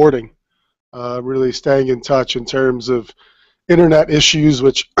was reporting, really staying in touch in terms of internet issues,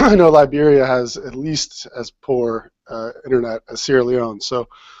 which I know Liberia has at least as poor internet as Sierra Leone. So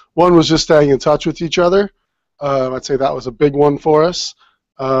one was just staying in touch with each other. I'd say that was a big one for us.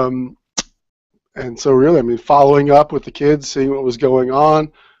 And so really, I mean, following up with the kids, seeing what was going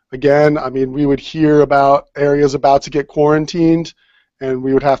on. Again, I mean, we would hear about areas about to get quarantined, and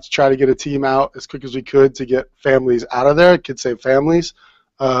we would have to try to get a team out as quick as we could to get families out of there, kids-safe families.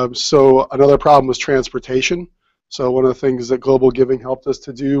 So another problem was transportation. So one of the things that Global Giving helped us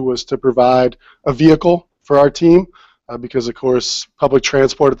to do was to provide a vehicle for our team. Because, of course, public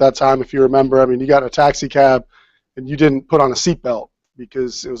transport at that time, if you remember, I mean, you got in a taxi cab and you didn't put on a seatbelt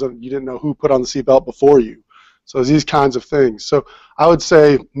because it was you didn't know who put on the seatbelt before you. So it's these kinds of things. So I would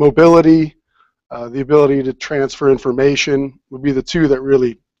say mobility, the ability to transfer information would be the two that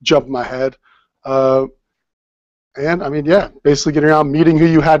really jumped my head. And, I mean, yeah, basically getting around, meeting who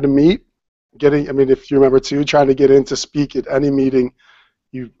you had to meet, getting, I mean, if you remember, too, trying to get in to speak at any meeting,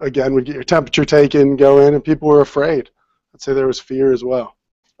 you, again, would get your temperature taken, go in, and people were afraid. I'd say there was fear as well.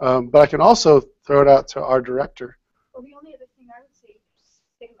 But I can also throw it out to our director. Well, the only other thing I would say is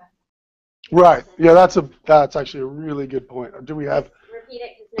stigma. Right. Yeah, that's actually a really good point. Do we have? repeat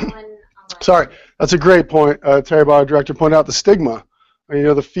it because no one online. Sorry, that's a great point. Terry, our director, pointed out the stigma. I mean, you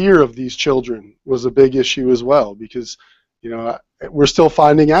know, the fear of these children was a big issue as well because, you know, we're still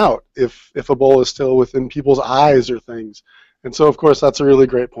finding out if Ebola is still within people's eyes or things. And so, of course, that's a really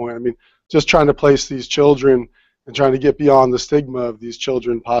great point. I mean, just trying to place these children and trying to get beyond the stigma of these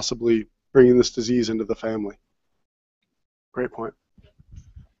children possibly bringing this disease into the family. Great point.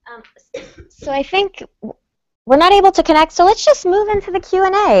 So I think we're not able to connect, so let's just move into the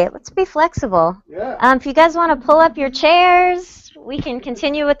Q&A. Let's be flexible. Yeah. If you guys want to pull up your chairs, we can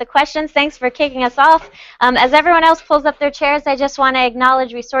continue with the questions. Thanks for kicking us off. As everyone else pulls up their chairs, I just want to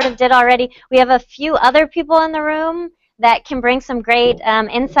acknowledge, we sort of did already, we have a few other people in the room that can bring some great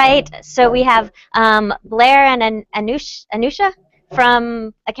insight. So we have Blair and Anusha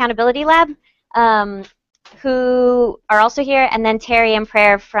from Accountability Lab, who are also here, and then Terry and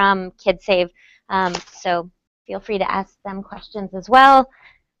Prayer from KidSave. So feel free to ask them questions as well.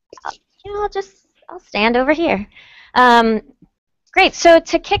 I'll stand over here. Great. So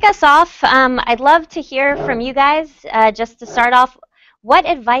to kick us off, I'd love to hear from you guys. Just to start off, what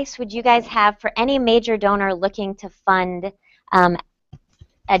advice would you guys have for any major donor looking to fund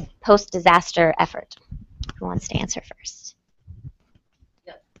a post-disaster effort? Who wants to answer first?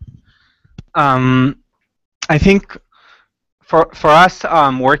 I think for us,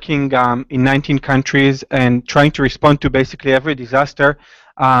 working in 19 countries and trying to respond to basically every disaster,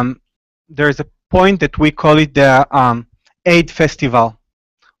 there's a point that we call it the aid festival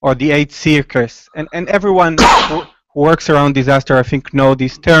or the aid circus, and everyone who works around disaster, I think, know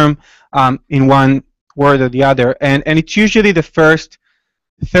this term in one word or the other, and it's usually the first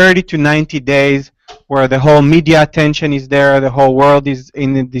 30 to 90 days where the whole media attention is there, the whole world is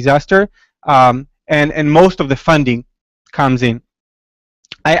in a disaster, and most of the funding comes in.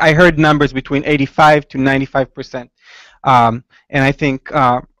 I heard numbers between 85 to 95%, and I think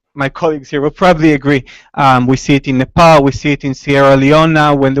my colleagues here will probably agree. We see it in Nepal, we see it in Sierra Leone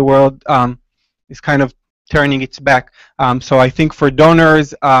now when the world is kind of turning its back. So I think for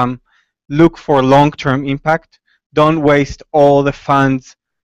donors, look for long-term impact. Don't waste all the funds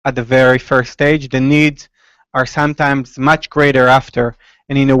at the very first stage. The needs are sometimes much greater after.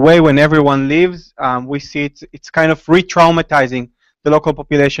 And in a way, when everyone leaves, we see it's kind of re-traumatizing the local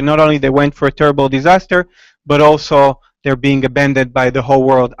population. Not only they went for a terrible disaster, but also they're being abandoned by the whole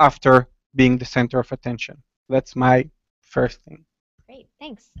world after being the center of attention. That's my first thing. Great,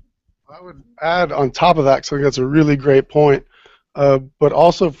 thanks. I would add on top of that, because I think that's a really great point, but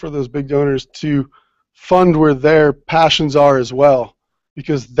also for those big donors to fund where their passions are as well,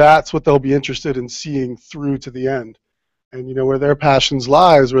 because that's what they'll be interested in seeing through to the end. And you know, where their passions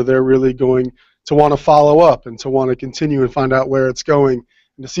lies, where they're really going to want to follow up and to want to continue and find out where it's going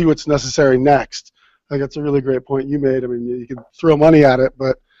and to see what's necessary next. I think that's a really great point you made. I mean, you can throw money at it,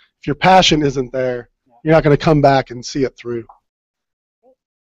 but if your passion isn't there, you're not going to come back and see it through.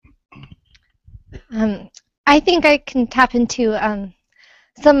 I think I can tap into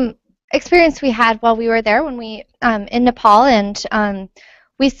some experience we had while we were there when we in Nepal, and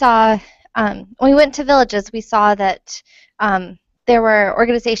we saw when we went to villages, we saw that there were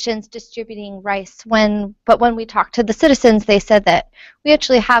organizations distributing rice. But when we talked to the citizens, they said that we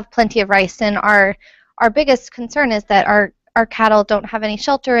actually have plenty of rice, and our biggest concern is that our cattle don't have any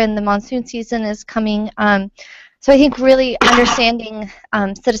shelter, and the monsoon season is coming. So I think really understanding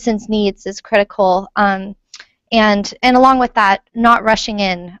citizens' needs is critical, and along with that, not rushing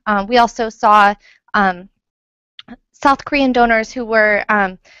in. We also saw South Korean donors who were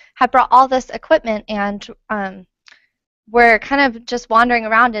had brought all this equipment and were kind of just wandering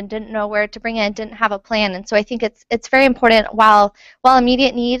around and didn't know where to bring it, and didn't have a plan. And so I think it's very important while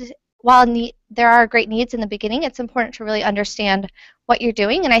there are great needs in the beginning, it's important to really understand what you're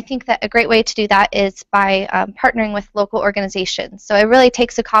doing, and I think that a great way to do that is by partnering with local organizations. So it really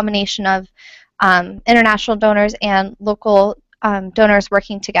takes a combination of international donors and local donors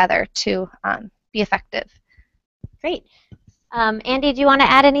working together to be effective. Great. Andy, do you want to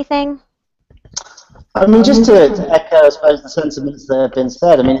add anything? I mean, just to echo, I suppose, the sentiments that have been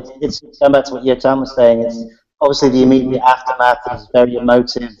said. I mean, it's going back to what Yotam was saying. It's obviously the immediate aftermath is very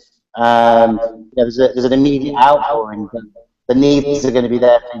emotive. There's an immediate outpouring, but the needs are going to be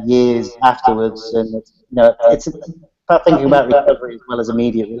there for years afterwards, and it's about thinking about recovery as well as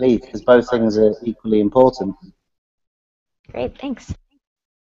immediate relief, because both things are equally important. Great, thanks.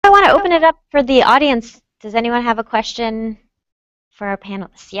 I want to open it up for the audience. Does anyone have a question for our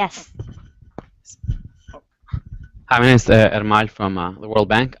panelists? Yes. Hi, my name is Ermal from the World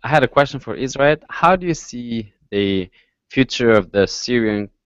Bank. I had a question for Israel. How do you see the future of the Syrian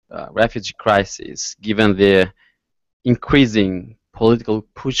refugee crisis, given the increasing political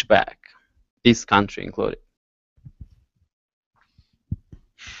pushback, this country included?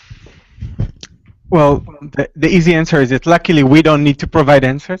 Well, the easy answer is that luckily we don't need to provide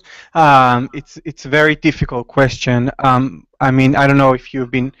answers. It's a very difficult question. I mean, I don't know if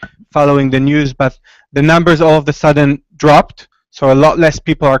you've been following the news, but the numbers all of a sudden dropped, so a lot less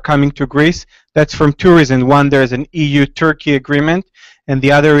people are coming to Greece. That's from two reasons. One, there's an EU-Turkey agreement, and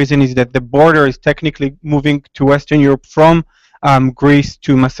the other reason is that the border is technically moving to Western Europe from Greece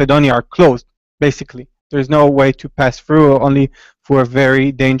to Macedonia are closed, basically. There's no way to pass through, only for a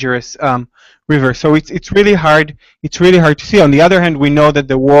very dangerous river. So it's really hard. It's really hard to see. On the other hand, we know that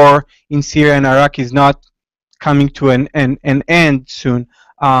the war in Syria and Iraq is not coming to an end soon.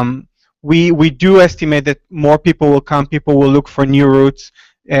 We do estimate that more people will come. People will look for new routes,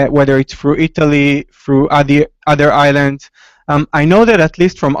 whether it's through Italy, through other islands. I know that at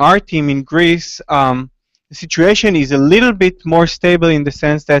least from our team in Greece, the situation is a little bit more stable in the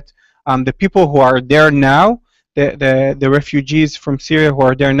sense that the people who are there now, the refugees from Syria who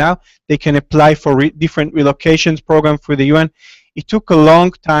are there now, they can apply for different relocations program for the UN. It took a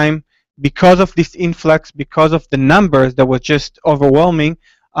long time because of this influx, because of the numbers that was just overwhelming.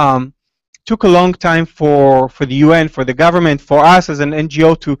 Took a long time for the UN, for the government, for us as an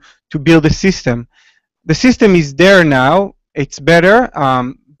NGO to build a system. The system is there now. It's better,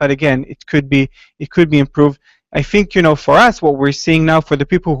 but again, it could be improved. I think, you know, for us, what we're seeing now for the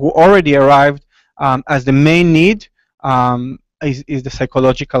people who already arrived, as the main need is the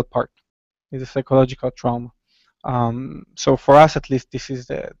psychological part, is the psychological trauma. So for us, at least, this is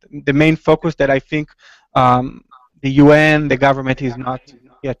the main focus that I think the UN, the government is not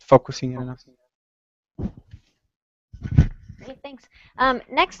yet focusing enough. Great, thanks.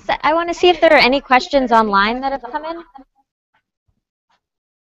 Next, I want to see if there are any questions online that have come in.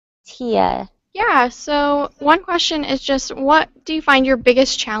 Tia. Yeah, so one question is just, what do you find your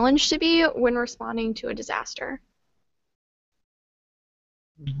biggest challenge to be when responding to a disaster?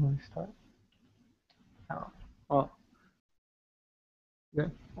 You want to start? Oh,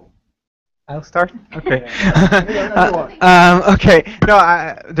 good. I'll start. Okay. Okay.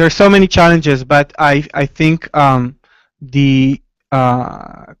 No, there's so many challenges, but I think the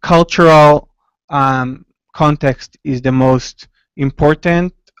cultural context is the most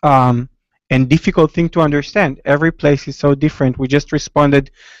important and difficult thing to understand. Every place is so different. We just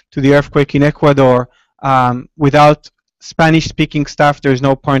responded to the earthquake in Ecuador. Without Spanish-speaking staff, there's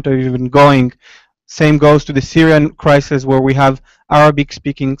no point of even going. Same goes to the Syrian crisis, where we have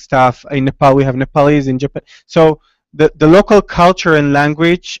Arabic-speaking staff. In Nepal, we have Nepalese. In Japan, so the local culture and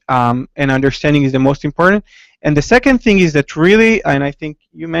language and understanding is the most important. And the second thing is that really, and I think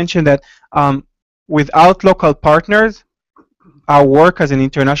you mentioned that, without local partners, our work as an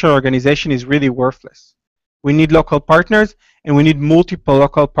international organization is really worthless. We need local partners, and we need multiple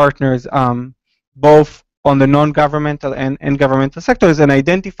local partners, both on the non-governmental and governmental sectors, and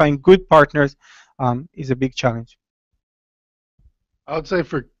identifying good partners is a big challenge. I would say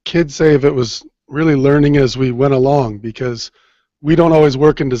for KidSave, it was really learning as we went along, because we don't always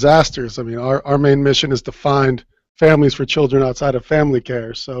work in disasters. I mean, our main mission is to find families for children outside of family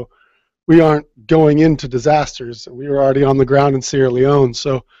care. So we aren't going into disasters. We were already on the ground in Sierra Leone.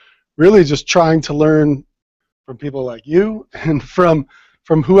 So really just trying to learn from people like you and from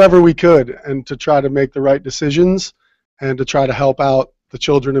whoever we could, and to try to make the right decisions and to try to help out the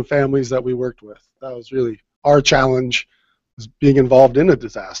children and families that we worked with. That was really our challenge, was being involved in a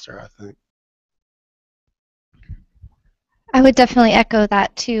disaster, I think. I would definitely echo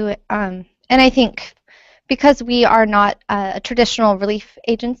that too. And I think because we are not a traditional relief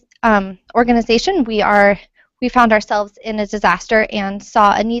organization, we found ourselves in a disaster and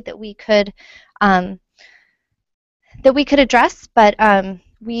saw a need that we could address, but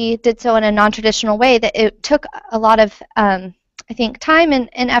we did so in a non-traditional way. That it took a lot of I think time and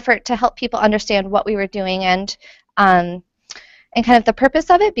effort to help people understand what we were doing and kind of the purpose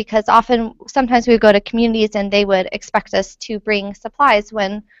of it, because sometimes we would go to communities and they would expect us to bring supplies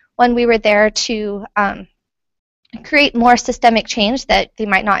when we were there to create more systemic change that they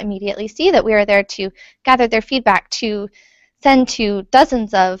might not immediately see, that we were there to gather their feedback, to send to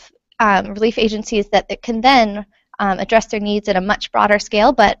dozens of relief agencies that can then address their needs at a much broader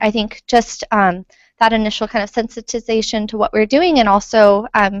scale. But I think just that initial kind of sensitization to what we're doing, and also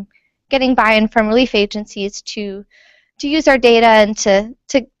getting buy-in from relief agencies to use our data and to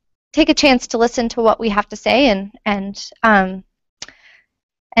take a chance to listen to what we have to say, and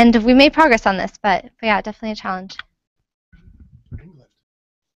we made progress on this, but yeah, definitely a challenge.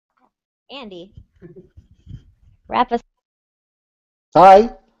 Andy, wrap us. Hi,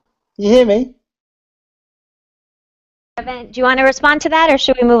 can you hear me? Do you want to respond to that, or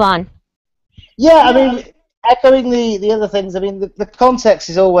should we move on? Yeah, I mean, echoing the other things, I mean, the context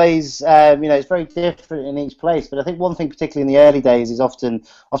is always, it's very different in each place, but I think one thing, particularly in the early days, is often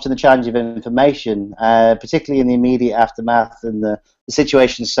the challenge of information, particularly in the immediate aftermath, and the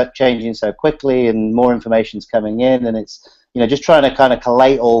situation's changing so quickly, and more information's coming in, and it's, just trying to kind of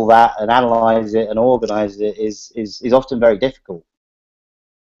collate all that and analyze it and organize it is often very difficult.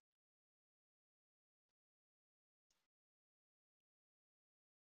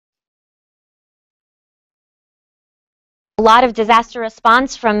 a lot of disaster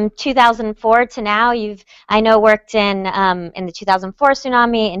response from 2004 to now. You've, I know, worked in the 2004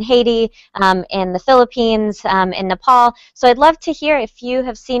 tsunami, in Haiti, in the Philippines, in Nepal. So I'd love to hear if you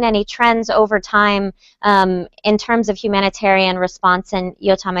have seen any trends over time in terms of humanitarian response. And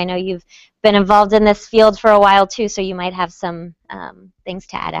Yotam, I know you've been involved in this field for a while too, so you might have some things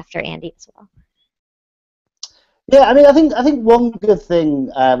to add after Andy as well. Yeah, I mean, I think one good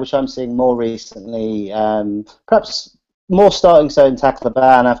thing which I'm seeing more recently, perhaps more starting so in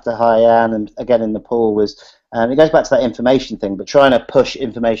Tacloban after Haiyan and again in Nepal, was it goes back to that information thing, but trying to push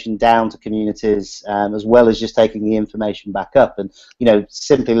information down to communities as well as just taking the information back up, and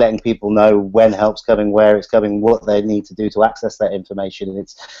simply letting people know when help's coming, where it's coming, what they need to do to access that information. And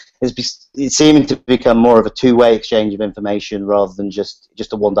it's seeming to become more of a two-way exchange of information rather than just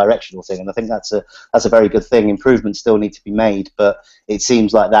a one-directional thing. And I think that's a very good thing. Improvements still need to be made, but it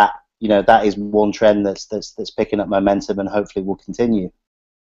seems like that that is one trend that's picking up momentum and hopefully will continue.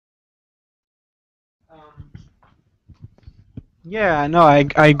 Yeah, no, I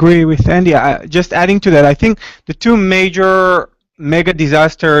agree with Andy. Just adding to that, I think the two major mega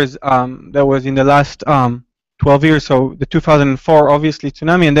disasters that was in the last 12 years, so the 2004, obviously,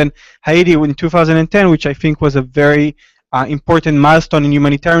 tsunami, and then Haiti in 2010, which I think was a very important milestone in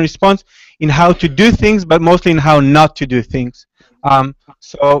humanitarian response in how to do things, but mostly in how not to do things.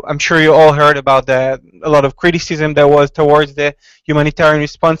 So I'm sure you all heard about a lot of criticism that was towards the humanitarian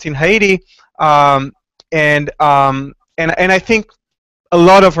response in Haiti, and I think a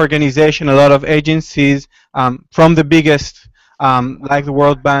lot of organizations, a lot of agencies, from the biggest, like the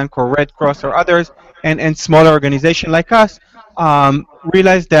World Bank or Red Cross or others, and smaller organizations like us,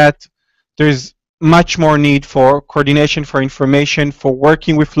 realize that there's much more need for coordination, for information, for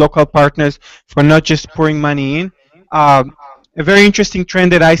working with local partners, for not just pouring money in. A very interesting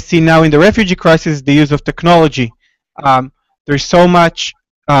trend that I see now in the refugee crisis is the use of technology. There's so much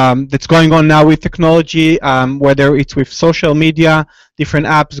that's going on now with technology, whether it's with social media, different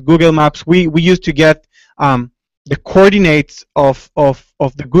apps, Google Maps. We used to get the coordinates of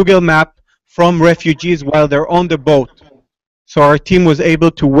the Google map from refugees while they're on the boat. So our team was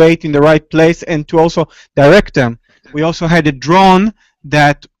able to wait in the right place and to also direct them. We also had a drone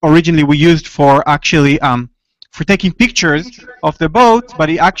that originally we used for actually for taking pictures of the boat, but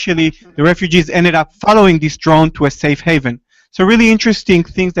the refugees ended up following this drone to a safe haven. So really interesting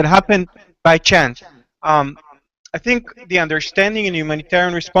things that happen by chance. I think the understanding in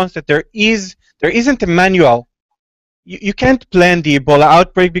humanitarian response that there isn't a manual. You can't plan the Ebola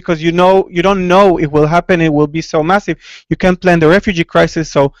outbreak because you don't know it will happen. It will be so massive. You can't plan the refugee crisis.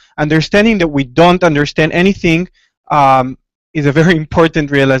 So understanding that we don't understand anything is a very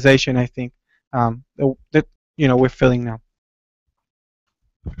important realization, I think, that we're feeling now.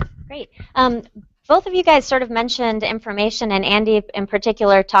 Great. Both of you guys sort of mentioned information, and Andy in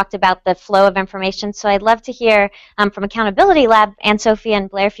particular talked about the flow of information. So I'd love to hear from Accountability Lab, Anne-Sophie and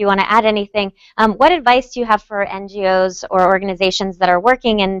Blair, if you want to add anything. What advice do you have for NGOs or organizations that are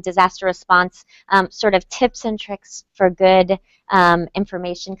working in disaster response, sort of tips and tricks for good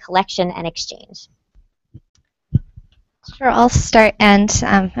information collection and exchange? Sure, I'll start, and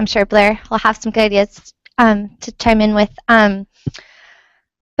I'm sure Blair will have some good ideas to chime in with.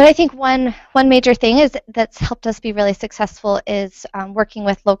 But I think one major thing that's helped us be really successful is working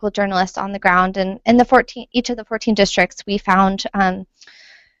with local journalists on the ground. And in each of the 14 districts, we found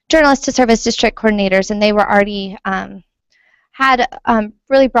journalists to serve as district coordinators, and they were already had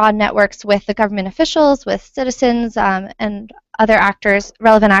really broad networks with the government officials, with citizens, and other actors,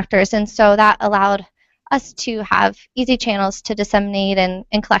 relevant actors. And so that allowed us to have easy channels to disseminate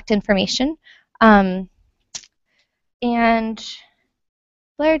and collect information. And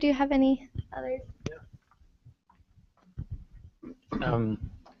Blair, do you have any others?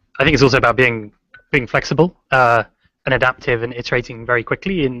 I think it's also about being flexible and adaptive and iterating very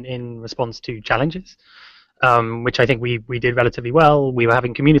quickly in response to challenges, which I think we did relatively well. We were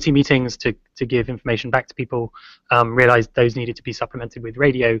having community meetings to give information back to people, realized those needed to be supplemented with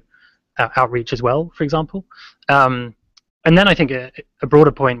radio outreach as well, for example. And then I think a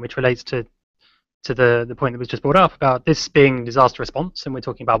broader point which relates to the point that was just brought up about this being disaster response, and we're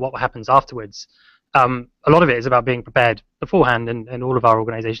talking about what happens afterwards. A lot of it is about being prepared beforehand, and all of our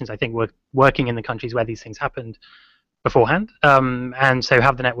organizations, I think, were working in the countries where these things happened beforehand, and so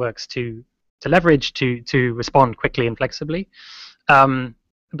have the networks to leverage to respond quickly and flexibly.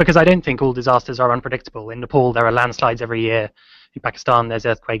 Because I don't think all disasters are unpredictable. In Nepal, there are landslides every year. In Pakistan, there's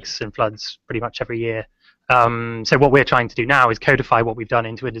earthquakes and floods pretty much every year. So what we're trying to do now is codify what we've done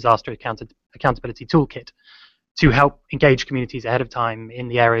into a disaster accountability toolkit, to help engage communities ahead of time in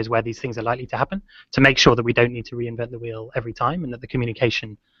the areas where these things are likely to happen, to make sure that we don't need to reinvent the wheel every time, and that the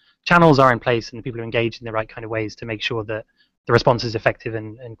communication channels are in place and the people are engaged in the right kind of ways to make sure that the response is effective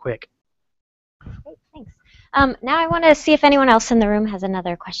and quick. Great, thanks. Now I want to see if anyone else in the room has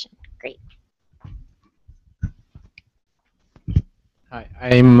another question. Great. Hi,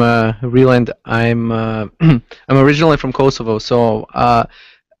 I'm Reland. I'm I'm originally from Kosovo, so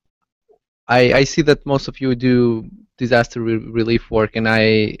I see that most of you do disaster relief work, and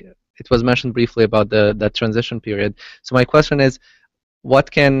it was mentioned briefly about that transition period. So my question is,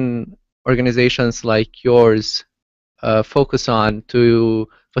 what can organizations like yours focus on to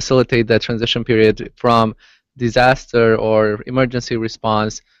facilitate that transition period from disaster or emergency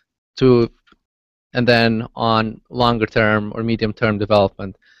response to, and then on longer term or medium term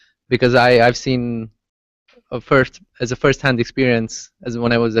development? Because I've seen as a first-hand experience, as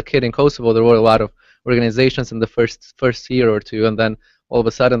when I was a kid in Kosovo, there were a lot of organizations in the first year or two, and then all of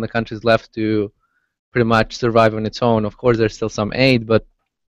a sudden the country's left to pretty much survive on its own. Of course, there's still some aid, but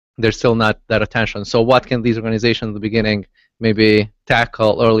there's still not that attention. So what can these organizations at the beginning maybe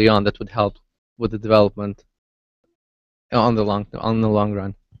tackle early on that would help with the development on the long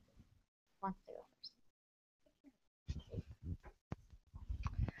run?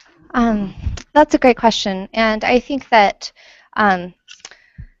 That's a great question, and I think that kind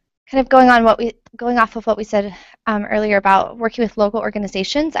of going off of what we said earlier about working with local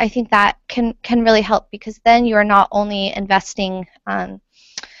organizations, I think that can really help, because then you are not only investing kind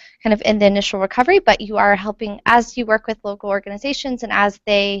of in the initial recovery, but you are helping as you work with local organizations, and as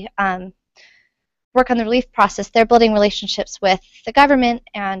they work on the relief process, they're building relationships with the government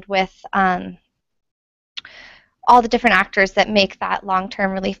and with all the different actors that make that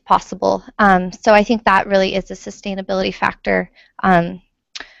long-term relief possible. So I think that really is a sustainability factor to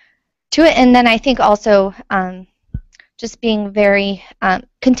it. And then I think also just being very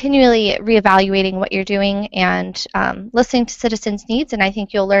continually reevaluating what you're doing and listening to citizens' needs. And I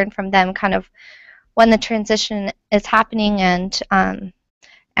think you'll learn from them kind of when the transition is happening, and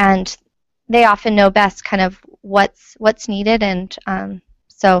they often know best kind of what's needed. And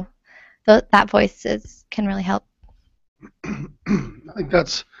so that voice can really help. I think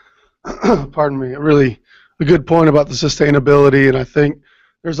that's, pardon me, a good point about the sustainability, and I think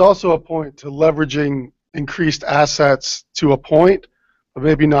there's also a point to leveraging increased assets to a point, but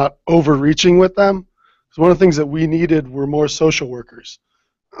maybe not overreaching with them. Because one of the things that we needed were more social workers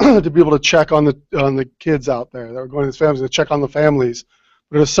to be able to check on the kids out there that were going to these families, to check on the families.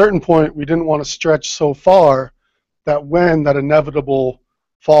 But at a certain point, we didn't want to stretch so far that when that inevitable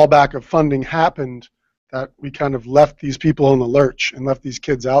fallback of funding happened, that we kind of left these people in the lurch and left these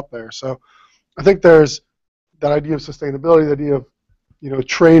kids out there. So I think there's that idea of sustainability, the idea of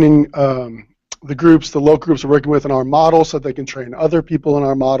training the groups, the local groups we're working with in our model, so that they can train other people in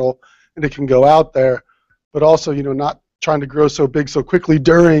our model and it can go out there, but also not trying to grow so big so quickly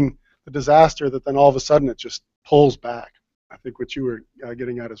during the disaster that then all of a sudden it just pulls back. I think what you were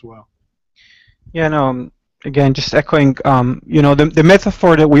getting at as well. Yeah, no, again, just echoing, the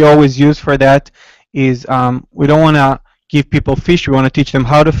metaphor that we always use for that is we don't want to give people fish, we want to teach them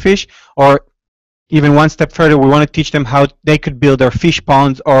how to fish, or even one step further, we want to teach them how they could build their fish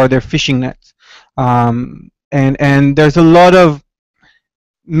ponds or their fishing nets. And there's a lot of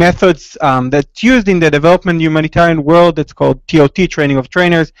methods that's used in the development humanitarian world that's called TOT, training of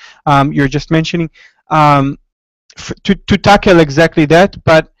trainers, you're just mentioning, to tackle exactly that.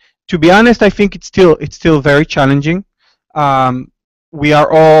 But to be honest, I think it's still very challenging. We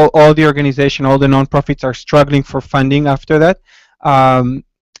are all the organization, all the nonprofits are struggling for funding after that,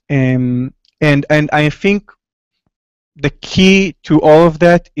 and I think the key to all of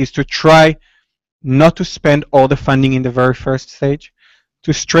that is to try not to spend all the funding in the very first stage,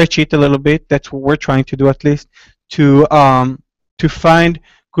 to stretch it a little bit. That's what we're trying to do, at least, to find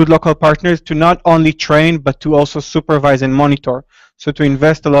good local partners, to not only train but to also supervise and monitor. So to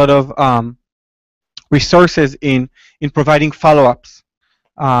invest a lot of resources in providing follow-ups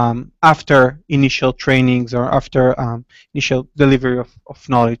after initial trainings or after initial delivery of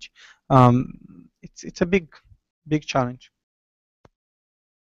knowledge. It's a big challenge.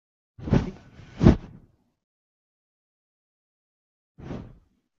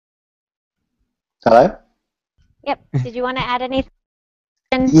 Hello? Yep. Did you want to add anything?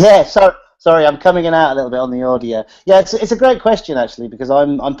 Yeah, sorry, I'm coming in out a little bit on the audio. Yeah, it's a great question, actually, because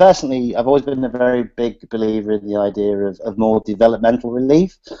I'm personally, I've always been a very big believer in the idea of more developmental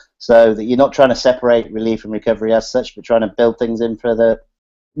relief, so that you're not trying to separate relief and recovery as such, but trying to build things in for the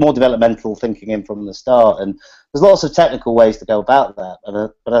more developmental thinking in from the start. And there's lots of technical ways to go about that,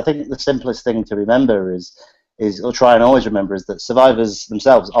 but I think the simplest thing to remember is or try and always remember, is that survivors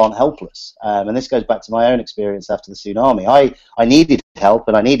themselves aren't helpless. And this goes back to my own experience after the tsunami. I needed help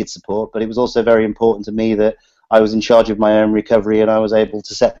and I needed support, but it was also very important to me that I was in charge of my own recovery and I was able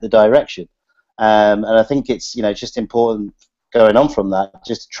to set the direction. And I think it's just important going on from that,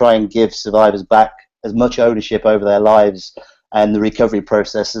 just to try and give survivors back as much ownership over their lives and the recovery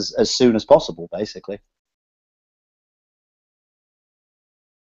process as soon as possible, basically.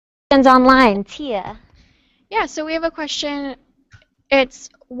 Online, Tia. Yeah, so we have a question. It's,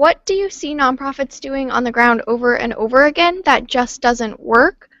 what do you see nonprofits doing on the ground over and over again that just doesn't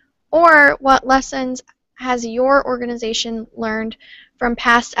work? Or what lessons has your organization learned from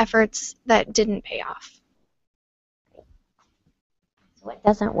past efforts that didn't pay off? What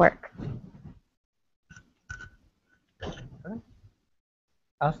doesn't work?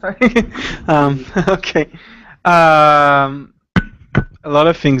 I'll start. Okay. A lot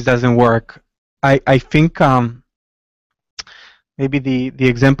of things doesn't work. I think maybe the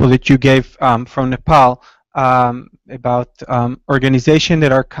example that you gave from Nepal about organizations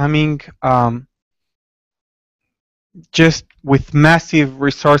that are coming just with massive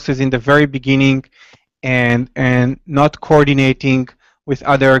resources in the very beginning and not coordinating with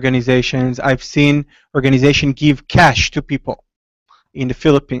other organizations. I've seen organizations give cash to people in the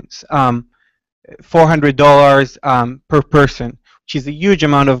Philippines, $400 per person, which is a huge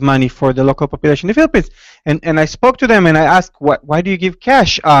amount of money for the local population in the Philippines. And I spoke to them and I asked, why do you give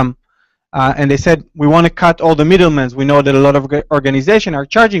cash? And they said, we want to cut all the middlemen. We know that a lot of organizations are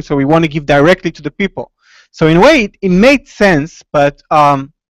charging, so we want to give directly to the people. So in a way, it made sense, but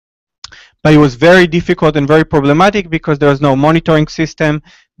it was very difficult and very problematic because there was no monitoring system,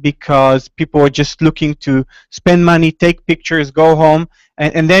 because people were just looking to spend money, take pictures, go home,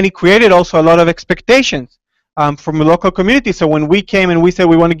 and then it created also a lot of expectations from the local community. So when we came and we said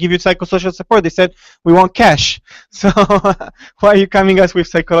we want to give you psychosocial support, they said we want cash. So why are you coming us with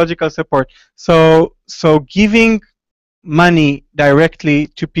psychological support? So giving money directly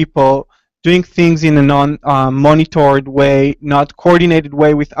to people, doing things in a non-monitored way, not coordinated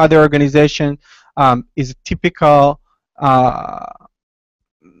way with other organizations, is a typical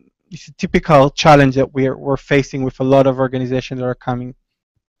challenge that we're facing with a lot of organizations that are coming.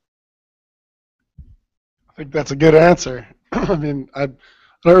 I think that's a good answer. I mean, I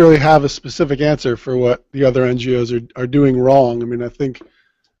don't really have a specific answer for what the other NGOs are doing wrong. I mean, I think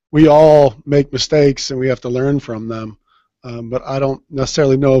we all make mistakes and we have to learn from them. But I don't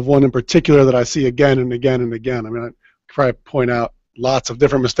necessarily know of one in particular that I see again and again and again. I mean, I probably point out lots of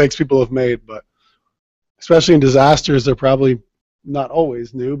different mistakes people have made, but especially in disasters, they're probably not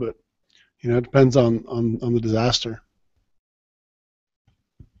always new, but it depends on the disaster.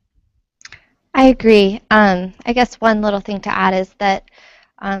 I agree. I guess one little thing to add is that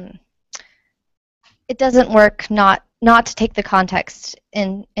it doesn't work not to take the context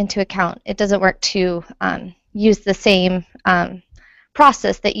into account. It doesn't work to use the same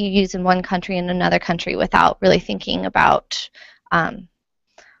process that you use in one country in another country without really thinking about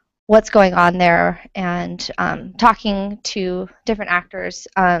what's going on there and talking to different actors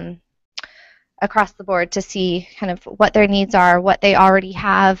across the board to see kind of what their needs are, what they already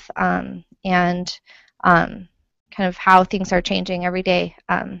have, and kind of how things are changing every day.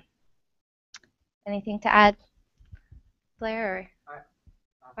 Anything to add, Blair?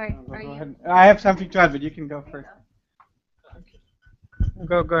 Or go ahead. I have something to add, but you can go first.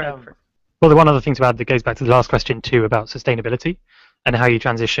 Go ahead first. Well, one of the things about that goes back to the last question too about sustainability and how you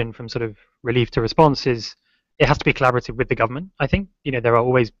transition from sort of relief to response is it has to be collaborative with the government. I think there are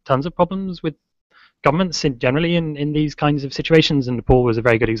always tons of problems with governments generally in these kinds of situations, and Nepal was a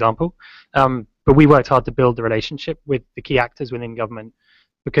very good example. But we worked hard to build the relationship with the key actors within government,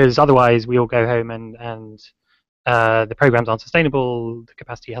 because otherwise we all go home and the programs aren't sustainable, the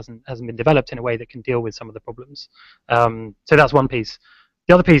capacity hasn't been developed in a way that can deal with some of the problems. So that's one piece.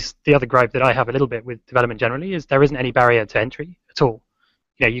 The other piece, the other gripe that I have a little bit with development generally is there isn't any barrier to entry at all.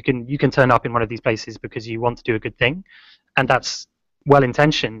 You can turn up in one of these places because you want to do a good thing, and that's well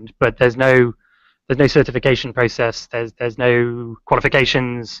intentioned, but there's no certification process, there's no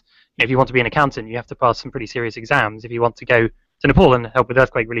qualifications. If you want to be an accountant, you have to pass some pretty serious exams. If you want to go to Nepal and help with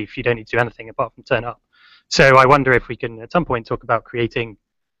earthquake relief, you don't need to do anything apart from turn up. So I wonder if we can at some point talk about creating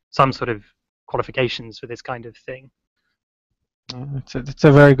some sort of qualifications for this kind of thing. That's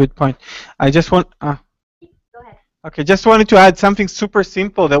a very good point. I just want Go ahead. Okay, just wanted to add something super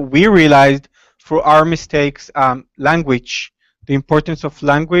simple that we realized through our mistakes. Language, the importance of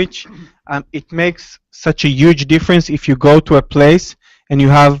language. It makes such a huge difference if you go to a place and you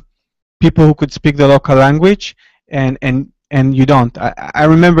have people who could speak the local language, and and you don't. I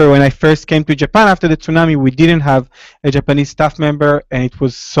remember when I first came to Japan after the tsunami, we didn't have a Japanese staff member, and it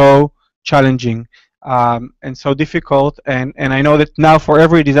was so challenging and so difficult. And I know that now for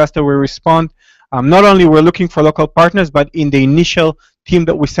every disaster we respond, not only we're looking for local partners, but in the initial team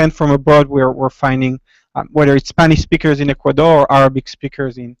that we send from abroad, we're finding whether it's Spanish speakers in Ecuador or Arabic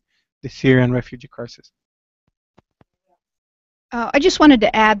speakers in the Syrian refugee crisis. I just wanted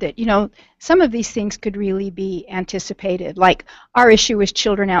to add that, you know, some of these things could really be anticipated. Like our issue is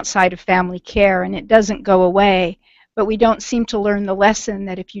children outside of family care, and it doesn't go away. But we don't seem to learn the lesson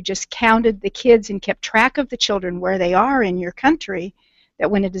that if you just counted the kids and kept track of the children where they are in your country, that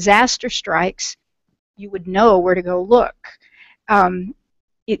when a disaster strikes, you would know where to go look.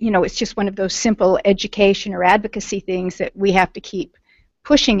 You know, it's just one of those simple education or advocacy things that we have to keep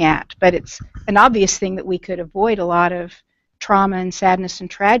pushing at. But it's an obvious thing that we could avoid a lot of trauma and sadness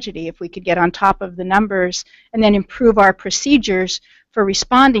and tragedy if we could get on top of the numbers and then improve our procedures for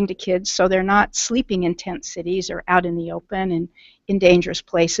responding to kids so they're not sleeping in tent cities or out in the open and in dangerous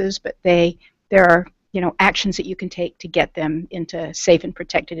places, but there are, you know, actions that you can take to get them into safe and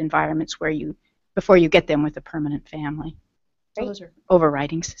protected environments where before you get them with a permanent family. So those are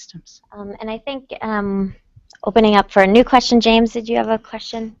overriding systems. And I think opening up for a new question, James, did you have a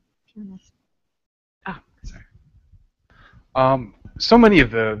question? So many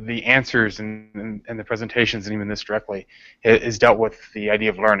of the answers and the presentations, and even this directly, is dealt with the idea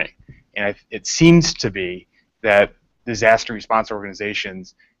of learning. And it seems to be that disaster response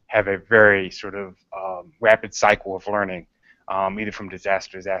organizations have a very sort of rapid cycle of learning, either from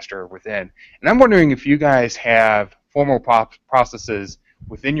disaster to disaster or within. And I'm wondering if you guys have formal processes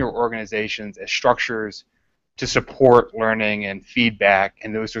within your organizations as structures to support learning and feedback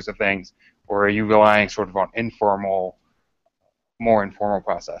and those sorts of things, or are you relying sort of on more informal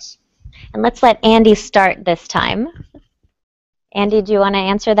process? And let's let Andy start this time. Andy, do you want to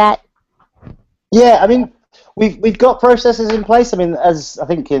answer that? Yeah, I mean, we've got processes in place. I mean, as I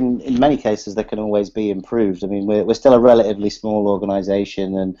think in many cases they can always be improved. I mean, we're still a relatively small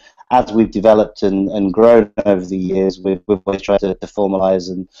organisation, and as we've developed and grown over the years, we've always tried to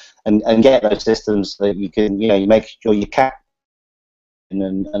formalise and get those systems so that you can, you make sure you can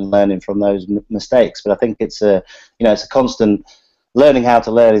and learning from those mistakes. But I think it's a constant. Learning how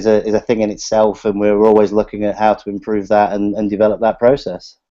to learn is a thing in itself, and we're always looking at how to improve that and develop that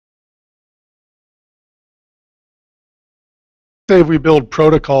process. We build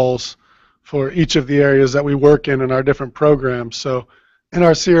protocols for each of the areas that we work in our different programs. So in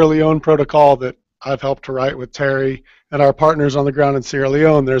our Sierra Leone protocol that I've helped to write with Terry and our partners on the ground in Sierra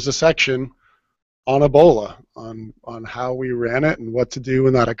Leone, there's a section on Ebola, on how we ran it and what to do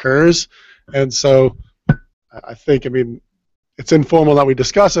when that occurs. And so I think, I mean, it's informal that we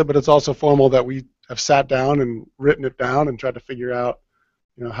discuss it, but it's also formal that we have sat down and written it down and tried to figure out,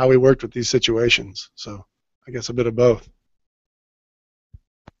 how we worked with these situations. So I guess a bit of both.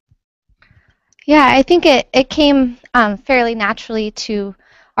 Yeah, I think it came fairly naturally to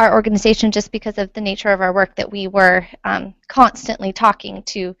our organization just because of the nature of our work that we were constantly talking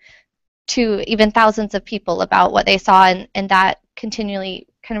to even thousands of people about what they saw, and that continually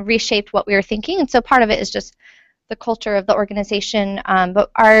kind of reshaped what we were thinking. And so part of it is just the culture of the organization.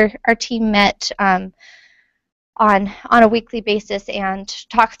 But our team met on a weekly basis and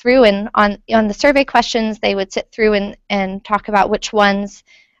talk through, and on the survey questions they would sit through and talk about which ones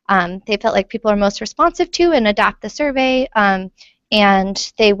they felt like people are most responsive to and adapt the survey,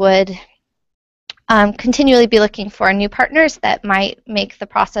 and they would continually be looking for new partners that might make the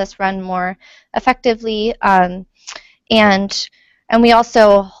process run more effectively, and we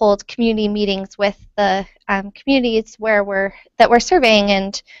also hold community meetings with the communities that we're surveying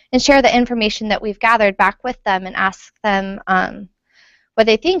and share the information that we've gathered back with them and ask them what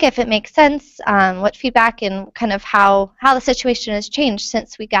they think, if it makes sense, what feedback, and kind of how the situation has changed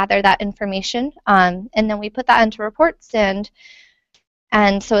since we gather that information. And then we put that into reports, and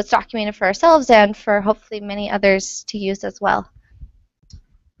so it's documented for ourselves and for hopefully many others to use as well.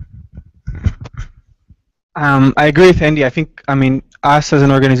 I agree with Andy. I think, us as an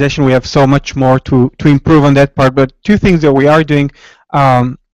organization, we have so much more to improve on that part. But two things that we are doing.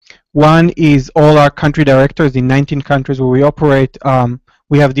 One is all our country directors in 19 countries where we operate.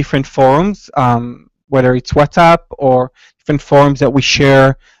 We have different forums, whether it's WhatsApp or different forums that we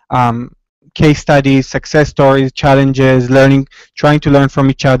share case studies, success stories, challenges, trying to learn from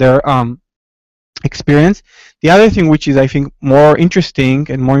each other experience. The other thing, which is I think more interesting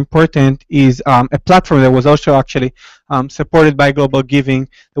and more important, is a platform that was also actually supported by Global Giving,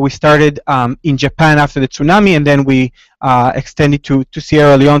 that we started in Japan after the tsunami, and then we extended to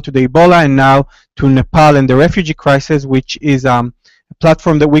Sierra Leone, to the Ebola, and now to Nepal and the refugee crisis, which is a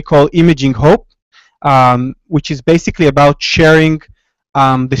platform that we call Imaging Hope, which is basically about sharing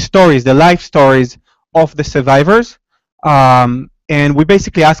the stories, the life stories of the survivors. And we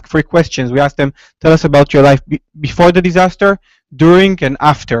basically ask 3 questions. We ask them, tell us about your life before the disaster, during, and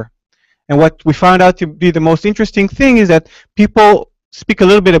after. And what we found out to be the most interesting thing is that people speak a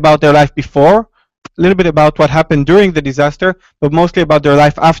little bit about their life before, a little bit about what happened during the disaster, but mostly about their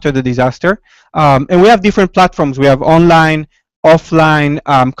life after the disaster. And we have different platforms. We have online, offline,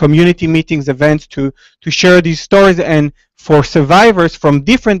 community meetings, events to share these stories, and for survivors from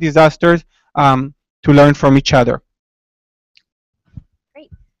different disasters to learn from each other. Great.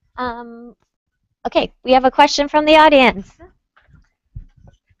 Okay, we have a question from the audience.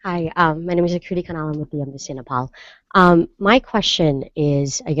 Hi, my name is Akriti Kanal. I'm with the Embassy in Nepal. My question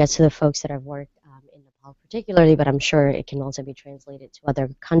is, I guess, to the folks that have worked in Nepal particularly, but I'm sure it can also be translated to other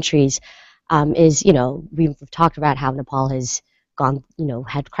countries, is, we've talked about how Nepal has gone,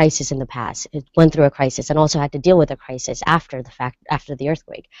 had crisis in the past. It went through a crisis and also had to deal with a crisis after the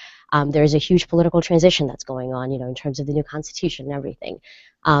earthquake. There's a huge political transition that's going on, in terms of the new constitution and everything.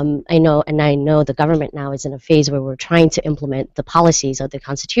 I know the government now is in a phase where we're trying to implement the policies of the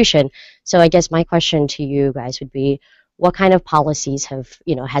constitution. So I guess my question to you guys would be, what kind of policies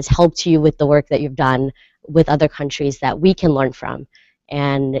has helped you with the work that you've done with other countries that we can learn from?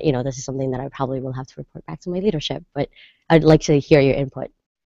 And this is something that I probably will have to report back to my leadership, but I'd like to hear your input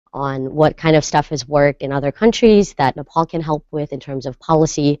on what kind of stuff has worked in other countries that Nepal can help with in terms of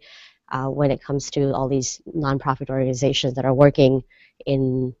policy when it comes to all these nonprofit organizations that are working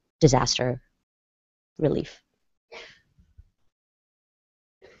in disaster relief.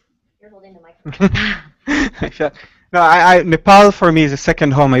 You're holding the microphone. No, Nepal for me is a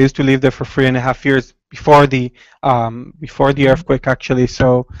second home. I used to live there for 3.5 years before the earthquake, actually.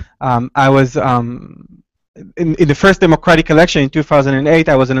 So I was in the first democratic election in 2008.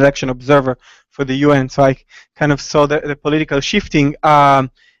 I was an election observer for the UN, so I kind of saw the political shifting.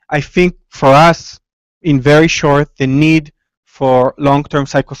 I think for us, in very short, the need for long-term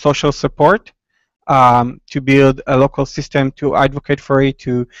psychosocial support to build a local system, to advocate for it,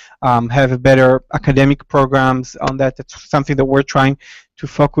 to have a better academic programs on that. That's something that we're trying to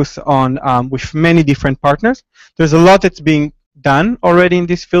focus on with many different partners. There's a lot that's being done already in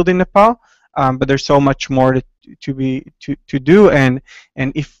this field in Nepal, but there's so much more to do. And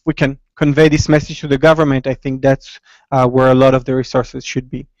if we can convey this message to the government, I think that's where a lot of the resources should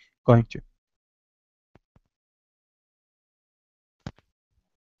be going to.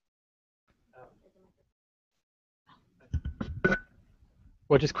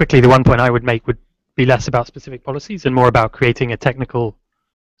 Well, just quickly, the one point I would make would be less about specific policies and more about creating a technical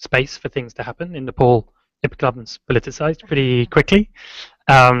space for things to happen. In Nepal, it becomes politicized pretty quickly.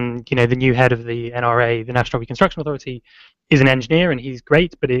 The new head of the NRA, the National Reconstruction Authority, is an engineer and he's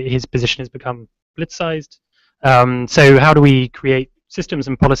great, but his position has become politicized. So how do we create systems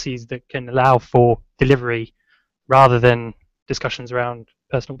and policies that can allow for delivery rather than discussions around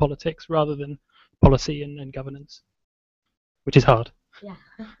personal politics, rather than policy and governance, which is hard. Yeah.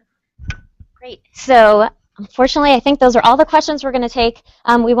 Great. So unfortunately, I think those are all the questions we're going to take.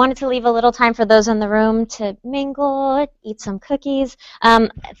 We wanted to leave a little time for those in the room to mingle, eat some cookies.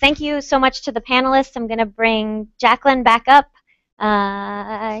 Thank you so much to the panelists. I'm going to bring Jacqueline back up.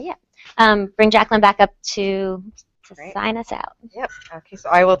 Bring Jacqueline back up to sign us out. Yep. Okay, so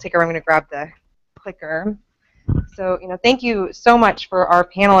I will take her. I'm going to grab the clicker. So, thank you so much for our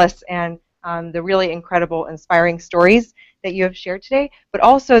panelists and the really incredible, inspiring stories that you have shared today, but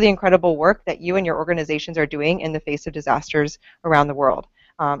also the incredible work that you and your organizations are doing in the face of disasters around the world.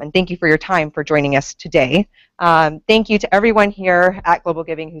 And thank you for your time for joining us today. Thank you to everyone here at Global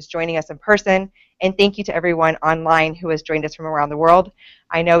Giving who's joining us in person, and thank you to everyone online who has joined us from around the world.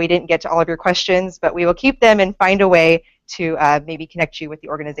 I know we didn't get to all of your questions, but we will keep them and find a way to maybe connect you with the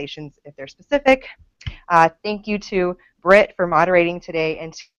organizations if they're specific. Thank you to Britt for moderating today,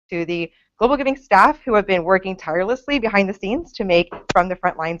 and to the Global Giving staff who have been working tirelessly behind the scenes to make From the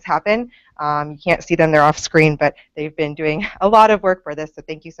Front Lines happen. You can't see them, they're off screen, but they've been doing a lot of work for this, so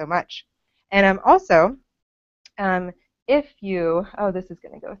thank you so much. And also, if you, this is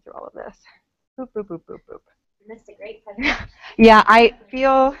going to go through all of this. Boop, boop, boop, boop, boop. You missed a great presentation. Yeah,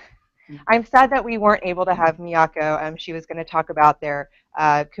 I'm sad that we weren't able to have Miyako. She was going to talk about their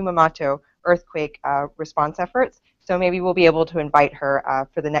Kumamoto earthquake response efforts, so maybe we'll be able to invite her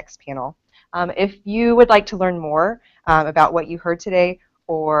for the next panel. If you would like to learn more about what you heard today,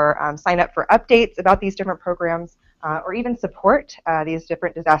 or sign up for updates about these different programs, or even support these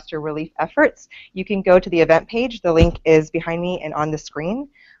different disaster relief efforts, you can go to the event page. The link is behind me and on the screen,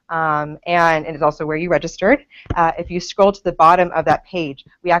 and it is also where you registered. If you scroll to the bottom of that page,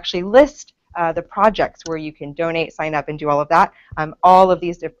 we actually list the projects where you can donate, sign up, and do all of that. All of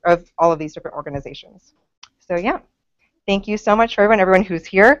these different organizations. So yeah, thank you so much for everyone who's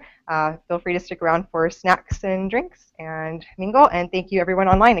here. Feel free to stick around for snacks and drinks and mingle. And thank you everyone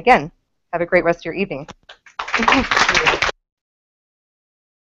online again. Have a great rest of your evening.